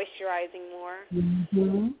moisturizing more.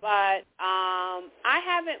 But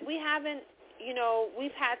we haven't,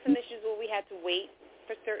 we've had some issues where we had to wait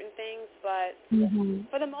for certain things, but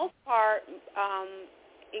for the most part,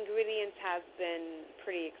 ingredients have been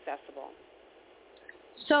pretty accessible.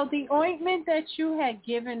 So the ointment that you had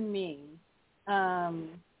given me,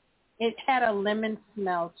 it had a lemon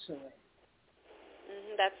smell to it.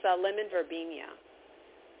 That's lemon verbena.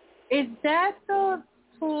 Is that the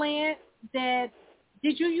plant that?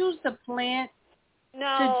 Did you use the plant?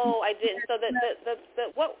 No, I didn't. So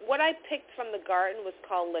what I picked from the garden was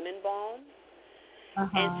called lemon balm.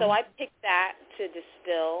 And so I picked that to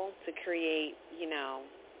distill to create,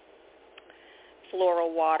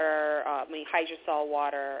 floral water, hydrosol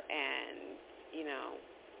water, and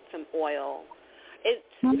some oil. It's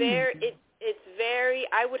very.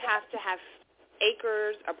 I would have to have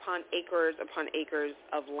acres upon acres upon acres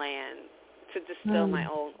of land to distill my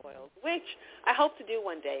own oils, which I hope to do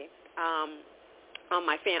one day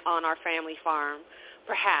on our family farm.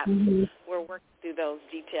 Perhaps we're working through those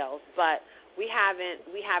details, but we haven't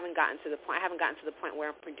gotten to the point. I haven't gotten to the point where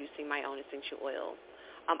I'm producing my own essential oils.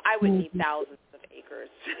 I would need thousands of acres,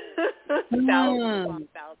 thousands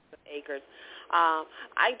of acres.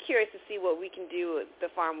 I'm curious to see what we can do with the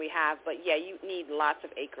farm we have, but yeah, you need lots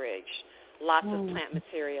of acreage, lots of plant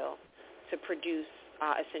material to produce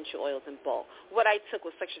essential oils in bulk. What I took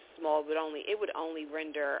was such a small, it would only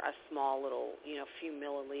render a small little, few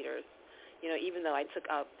milliliters. Even though I took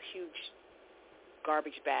a huge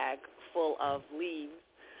garbage bag full of leaves,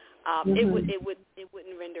 it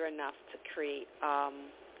wouldn't render enough to create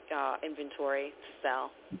inventory to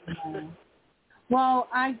sell. Well,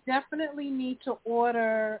 I definitely need to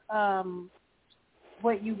order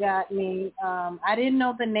what you got me. I didn't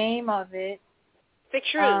know the name of it.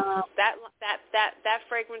 Citrus. That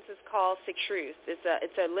fragrance is called Citrus.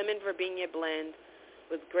 It's a lemon verbena blend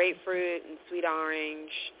with grapefruit and sweet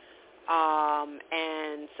orange,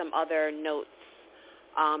 and some other notes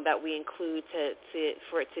that we include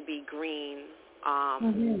for it to be green.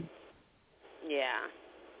 Yeah.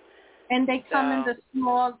 And they come in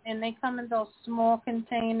those small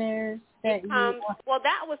containers that well,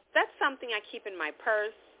 that's something I keep in my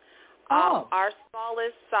purse. Our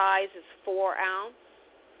smallest size is 4 ounce.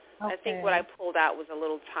 Okay. I think what I pulled out was a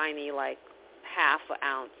little tiny, like half an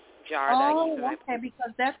ounce jar.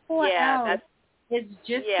 Because that 4 ounce is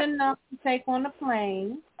just enough to take on a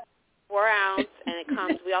plane. 4 ounce, and it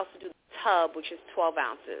comes. We also do the tub, which is 12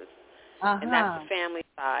 ounces, and that's the family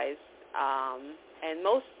size. And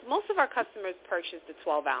most of our customers purchase the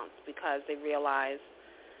 12 ounce because they realize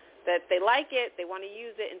that they like it, they want to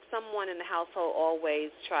use it, and someone in the household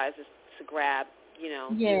always tries to grab,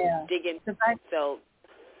 dig in. So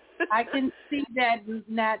I can see that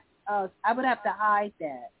not I would have to hide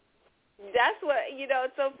that. That's what,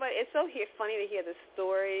 it's so funny. It's so funny to hear the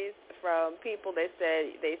stories from people that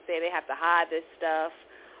say they have to hide this stuff,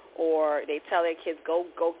 or they tell their kids go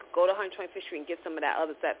to 125th Street and get some of that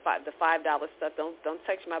other the $5 stuff. Don't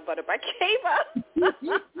touch my butter by Keba.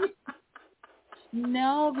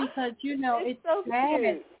 No, because it's so sad.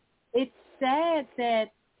 cute. It's sad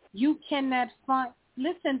that you cannot find.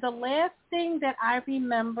 Listen, the last thing that I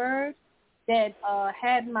remembered that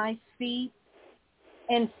had my feet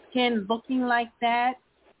and skin looking like that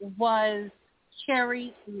was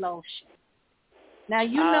cherry lotion. Now,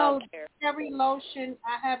 cherry lotion,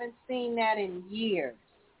 I haven't seen that in years.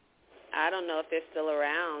 I don't know if they're still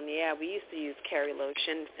around. Yeah, we used to use Kerry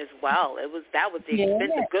lotion as well. That was the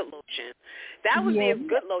expensive good lotion. That was the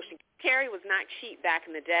good lotion. Kerry was not cheap back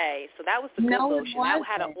in the day, so that was the good lotion. That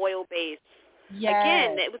had an oil base. Yes.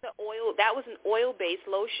 Again, it was that was an oil-based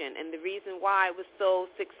lotion, and the reason why it was so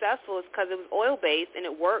successful is because it was oil-based and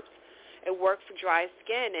it worked. It worked for dry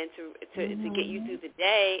skin and to get you through the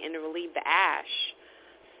day and to relieve the ash.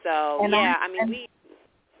 So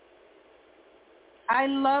I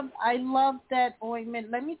love that ointment.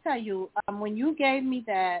 Let me tell you, when you gave me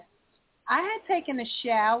that, I had taken a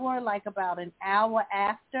shower like about an hour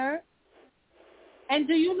after. And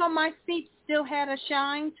do you know my feet still had a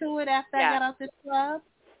shine to it after I got out the scrub?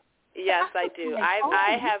 Yes, I do.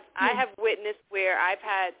 I have witnessed where I've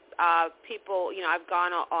had people, I've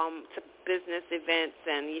gone to business events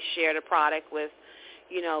and you share the product with,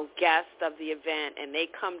 guests of the event, and they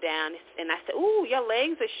come down and I said, "Ooh, your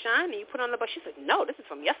legs are shiny. You put on the butt." She said, "No, this is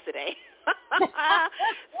from yesterday."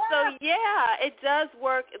 So yeah, it does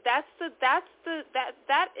work. That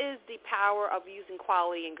is the power of using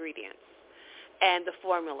quality ingredients and the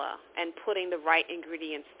formula and putting the right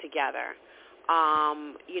ingredients together.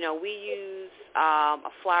 We use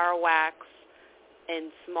a flour wax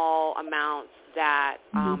in small amounts that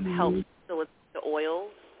helps facilitate the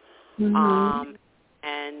oils.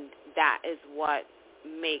 And that is what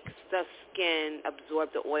makes the skin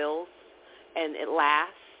absorb the oils, and it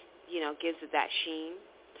lasts, gives it that sheen.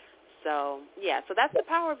 So, so that's the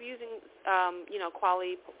power of using,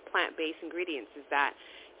 quality plant-based ingredients, is that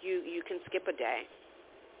you can skip a day.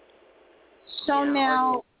 So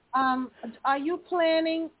now, are you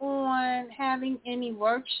planning on having any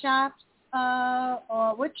workshops,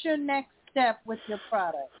 or what's your next step with your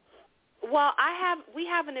product? Well, we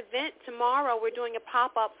have an event tomorrow. We're doing a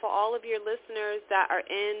pop-up for all of your listeners that are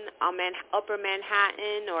in Upper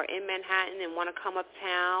Manhattan or in Manhattan and want to come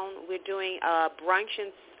uptown. We're doing a brunch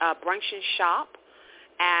and shop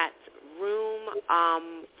at room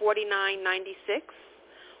 4996,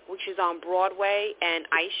 which is on Broadway and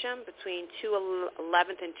Isham between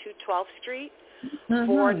 211th and 212th Street,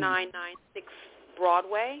 4996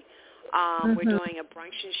 Broadway. We're doing a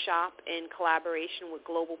brunch and shop in collaboration with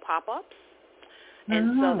Global Pop-Ups.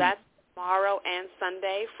 And so that's tomorrow and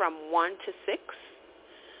Sunday from 1 to 6.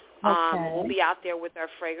 We'll be out there with our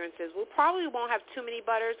fragrances. We probably won't have too many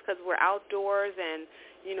butters because we're outdoors, and,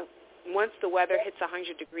 once the weather hits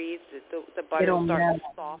 100 degrees, the butter starts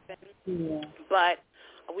to soften. Yeah. But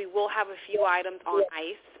we will have a few items on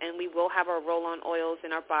ice, and we will have our roll-on oils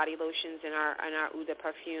and our body lotions and our eau de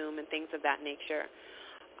perfume and things of that nature.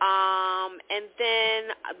 And then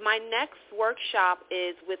my next workshop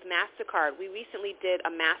is with MasterCard. We recently did a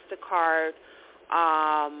MasterCard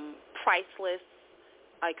priceless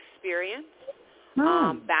experience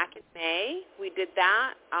back in May. We did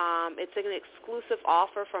that. It's an exclusive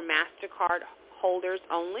offer for MasterCard holders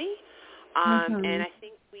only, and I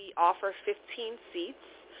think we offer 15 seats.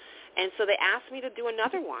 And so they asked me to do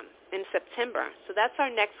another one in September. So that's our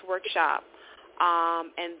next workshop.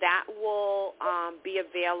 And that will be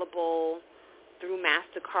available through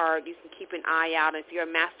MasterCard. You can keep an eye out. If you're a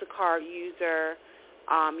MasterCard user,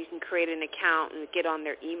 you can create an account and get on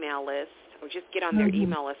their email list, or just get on their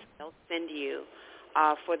email list. They'll send you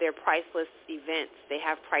for their priceless events. They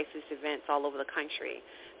have priceless events all over the country.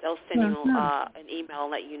 They'll send you an email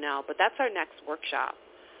and let you know. But that's our next workshop.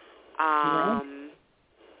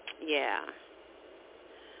 Yeah.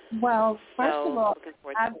 Well, first of all,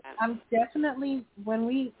 I'm definitely, when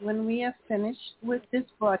we are finished with this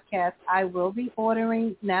broadcast, I will be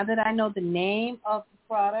ordering, now that I know the name of the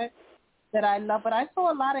product that I love. But I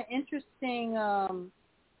saw a lot of interesting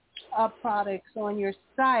products on your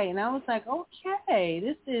site, and I was like, okay,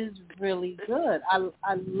 this is really good.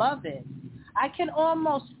 I love it. I can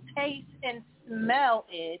almost taste and smell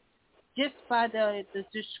it just by the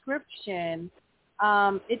description.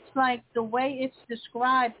 It's like the way it's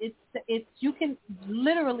described. It's you can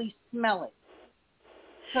literally smell it.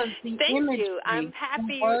 Thank you. I'm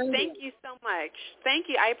happy. Thank you so much. Thank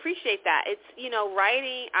you. I appreciate that. It's,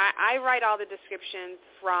 writing, I write all the descriptions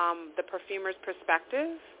from the perfumer's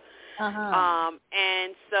perspective.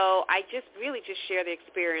 And so I just share the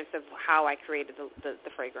experience of how I created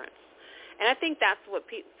the fragrance. And I think that's what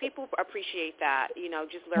people appreciate, that,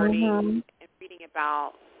 just learning and reading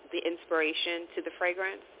about the inspiration to the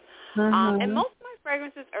fragrance. And most of my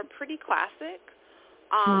fragrances are pretty classic.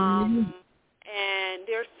 And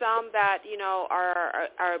there's some that, are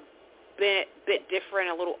a bit different,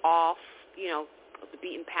 a little off, the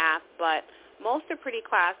beaten path, but most are pretty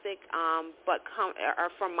classic, but are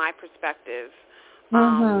from my perspective,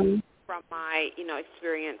 from my,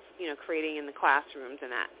 experience, creating in the classrooms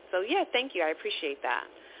and that. So, yeah, thank you. I appreciate that.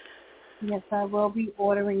 Yes, I will be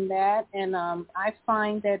ordering that. And I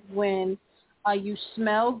find that when you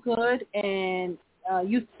smell good and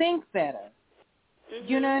you think better,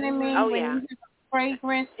 you know what I mean? Oh, when yeah. you have a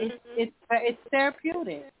fragrance, it's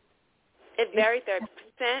therapeutic. It's very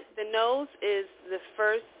therapeutic. Scent, the nose is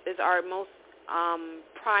our most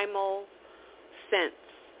primal sense,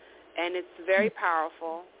 and it's very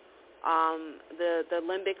powerful. The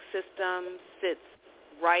limbic system sits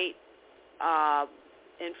right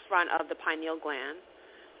in front of the pineal gland,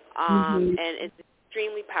 and it's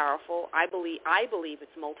extremely powerful. I believe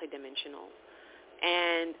it's multidimensional,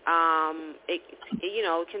 and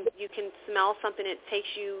you can smell something. It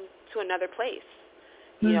takes you to another place.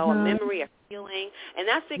 A memory, a feeling, and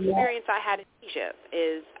that's the experience I had in Egypt.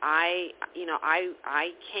 Is I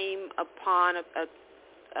came upon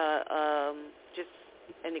just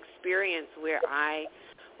an experience where I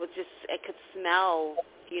could smell,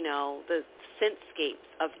 the scentscapes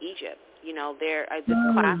of Egypt. This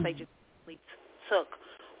class I just took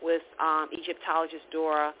with Egyptologist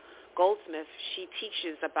Dora Goldsmith. She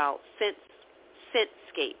teaches about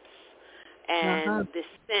scentscapes and the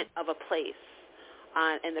scent of a place.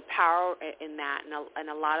 And the power in that, and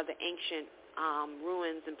a lot of the ancient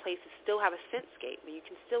ruins and places still have a scentscape. You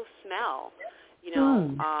can still smell,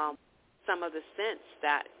 some of the scents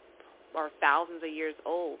that are thousands of years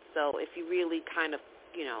old. So if you really kind of,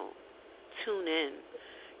 tune in,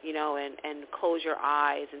 and close your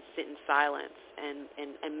eyes and sit in silence and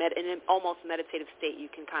in an almost meditative state, you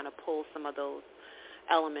can kind of pull some of those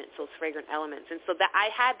elements, those fragrant elements. And so that I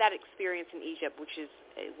had that experience in Egypt, which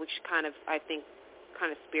kind of, I think,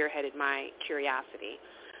 kind of spearheaded my curiosity,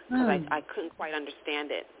 because I couldn't quite understand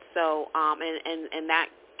it. So, and that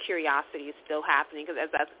curiosity is still happening, because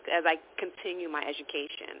as I continue my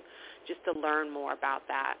education, just to learn more about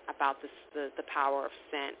that, about the power of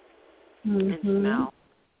scent and smell.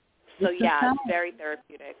 So it's very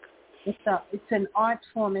therapeutic. It's an art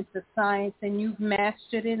form. It's a science, and you've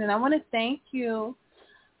mastered it. And I want to thank you.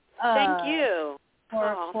 Thank you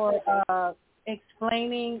for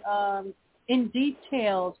explaining in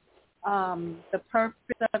detail the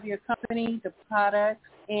purpose of your company, the products,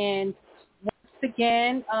 and once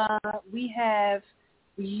again, we have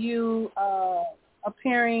you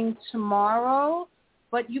appearing tomorrow,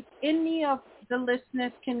 but any of the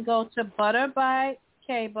listeners can go to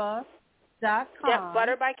butterbykeba.com. Yeah,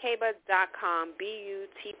 butterbykeba.com,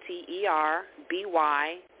 ButterByKeba,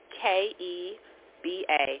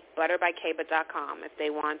 butterbykeba.com. If they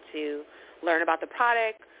want to learn about the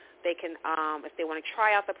product, they can, if they want to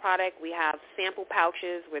try out the product, we have sample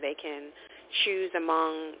pouches where they can choose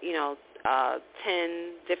among,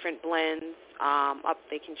 10 different blends.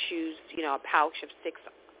 They can choose, a pouch of 6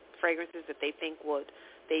 fragrances that they think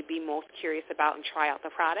they'd be most curious about and try out the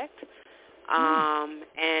product.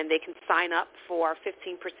 And they can sign up for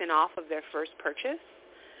 15% off of their first purchase.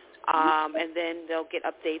 And then they'll get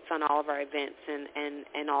updates on all of our events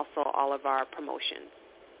and also all of our promotions.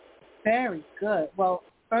 Very good. Well,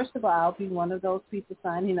 first of all, I'll be one of those people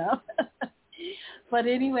signing up. But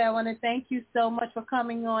anyway, I want to thank you so much for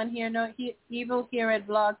coming on here, Evil, here at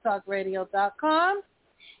blogtalkradio.com.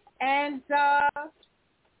 And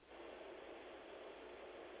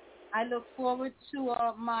I look forward to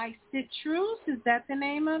my citrus. Is that the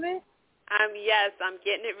name of it? Yes, I'm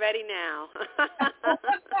getting it ready now.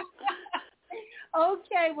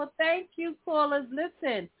 Okay, well, thank you, callers.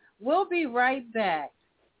 Listen, we'll be right back.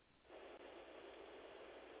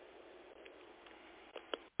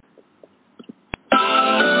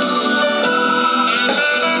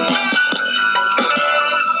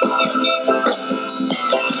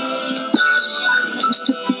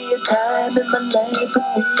 Time in my life I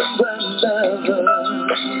was lover,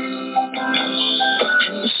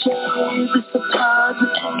 and the shades is so hard to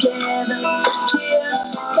together.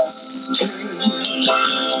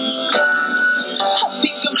 I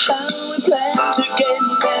think of how we plan to get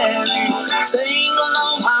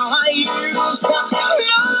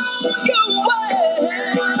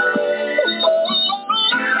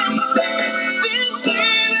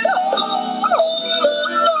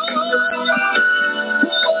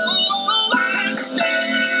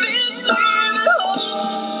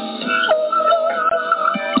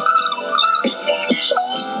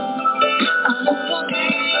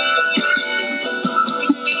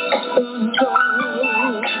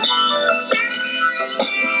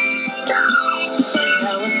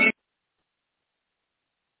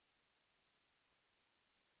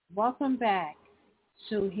welcome back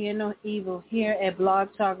to Hear No Evil here at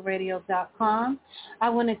blogtalkradio.com. I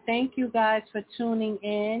want to thank you guys for tuning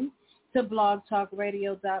in to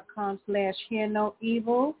blogtalkradio.com/Hear No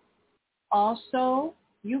Evil. Also,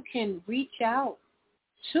 you can reach out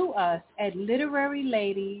to us at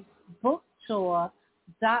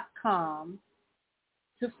literaryladiesbooktour.com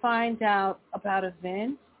to find out about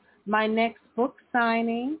events. My next book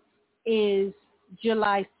signing is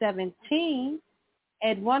July 17th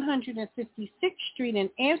at 156th Street and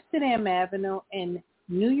Amsterdam Avenue in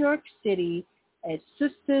New York City at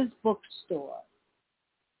Sisters Bookstore.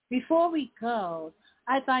 Before we go,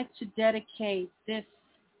 I'd like to dedicate this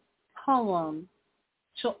poem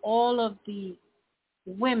to all of the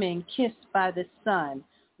women kissed by the sun,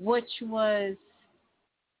 which was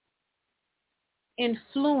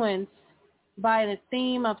influenced by the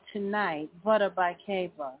theme of tonight, Butter by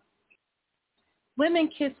Keba. Women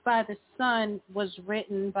Kissed by the Sun was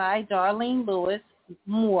written by Darlene Lewis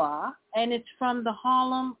Moore, and it's from the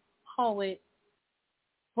Harlem Poet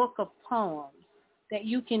Book of Poems that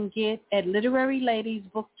you can get at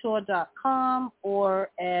literaryladiesbooktour.com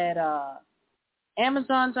or at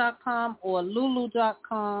Amazon.com or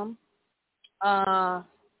Lulu.com.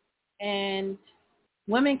 And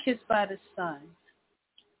Women Kissed by the Sun.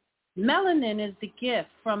 Melanin is the gift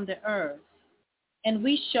from the earth, and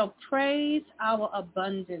we shall praise our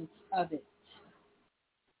abundance of it.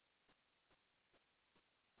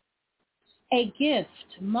 A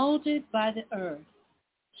gift molded by the earth,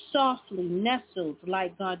 softly nestled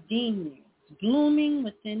like gardenias, blooming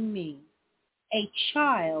within me. A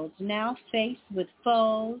child now faced with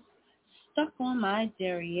foes, stuck on my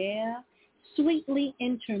derriere, sweetly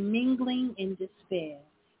intermingling in despair,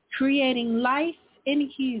 creating life in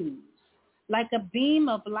hues, like a beam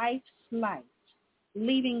of life's light,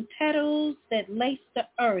 leaving petals that lace the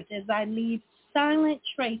earth as I leave silent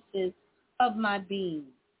traces of my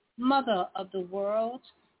being. Mother of the world,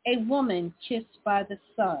 a woman kissed by the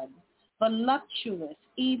sun, voluptuous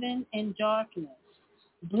even in darkness.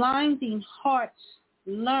 Blinding hearts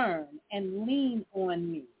learn and lean on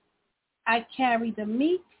me. I carry the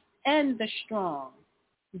meek and the strong.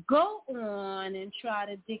 Go on and try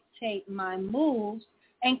to dictate my moves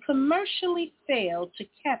and commercially fail to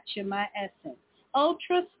capture my essence.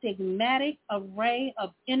 Ultra stigmatic array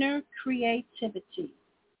of inner creativity.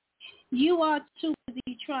 You are too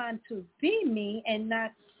busy trying to be me and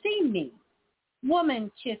not see me.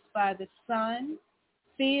 Woman kissed by the sun,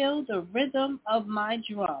 feel the rhythm of my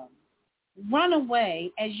drum. Run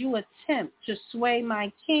away as you attempt to sway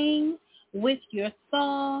my king with your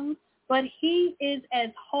song, but he is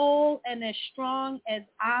as whole and as strong as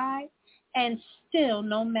I, and still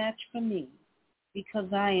no match for me,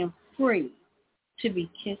 because I am free to be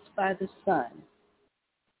kissed by the sun.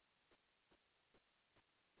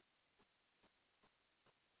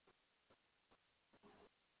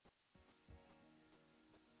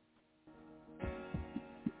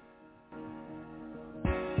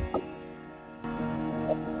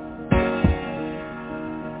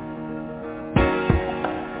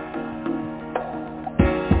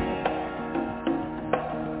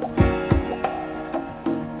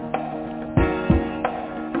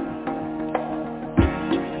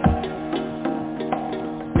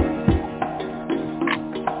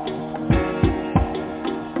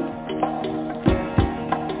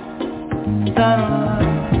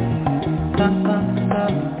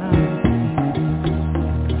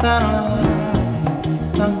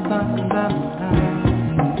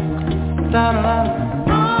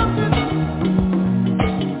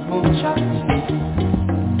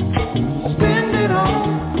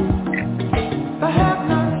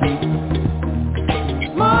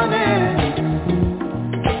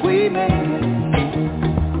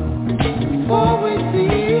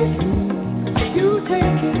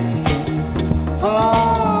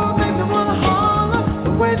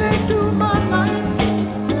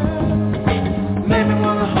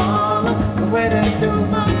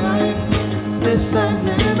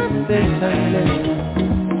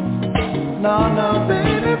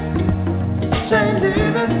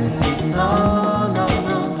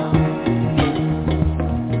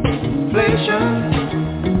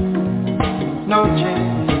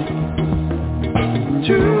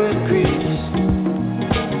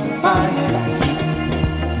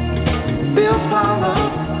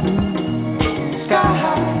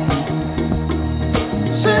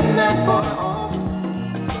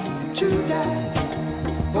 To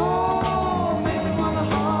die. Oh, maybe wanna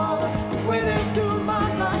holler the way they do my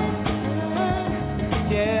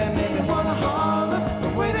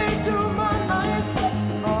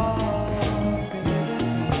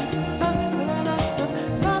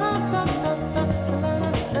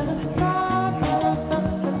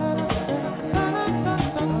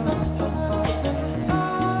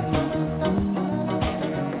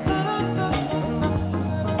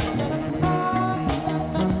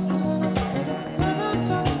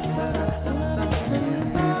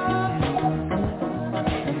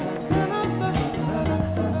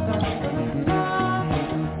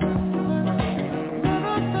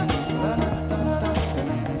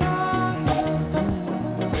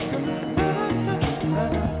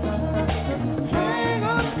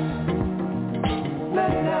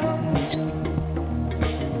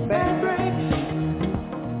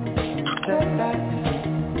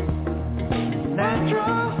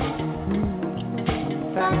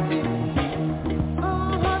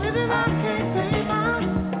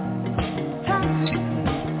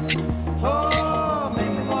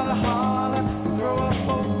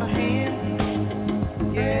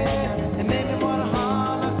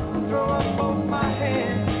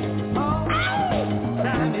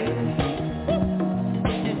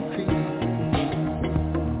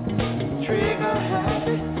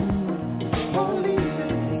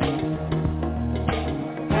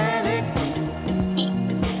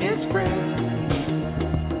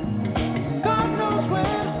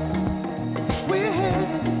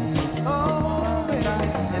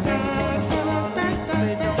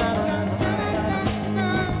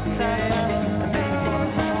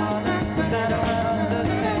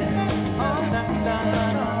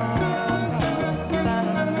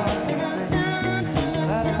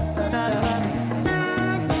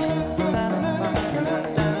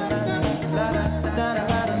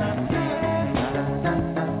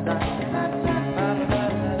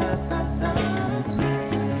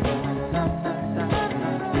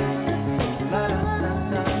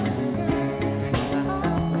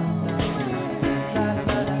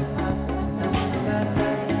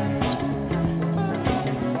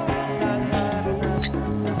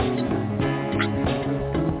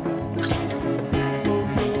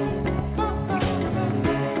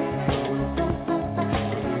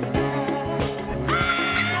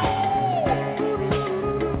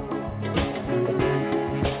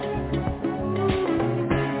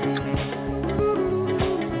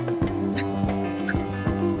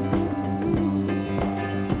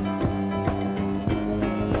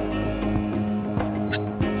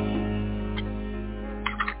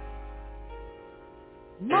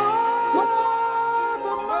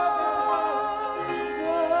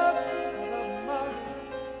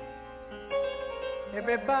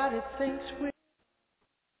Everybody thinks we.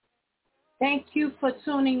 Thank you for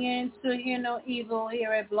tuning in to Hear No Evil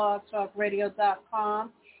here at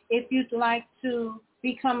blogtalkradio.com. If you'd like to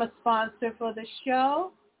become a sponsor for the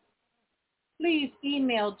show, please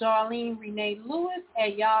email Darlene Renee Lewis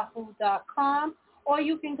at yahoo.com, or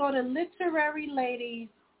you can go to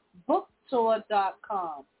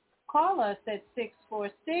literaryladiesbooktour.com. Call us at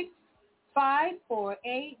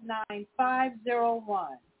 646-548-9501.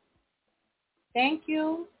 Thank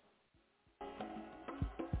you.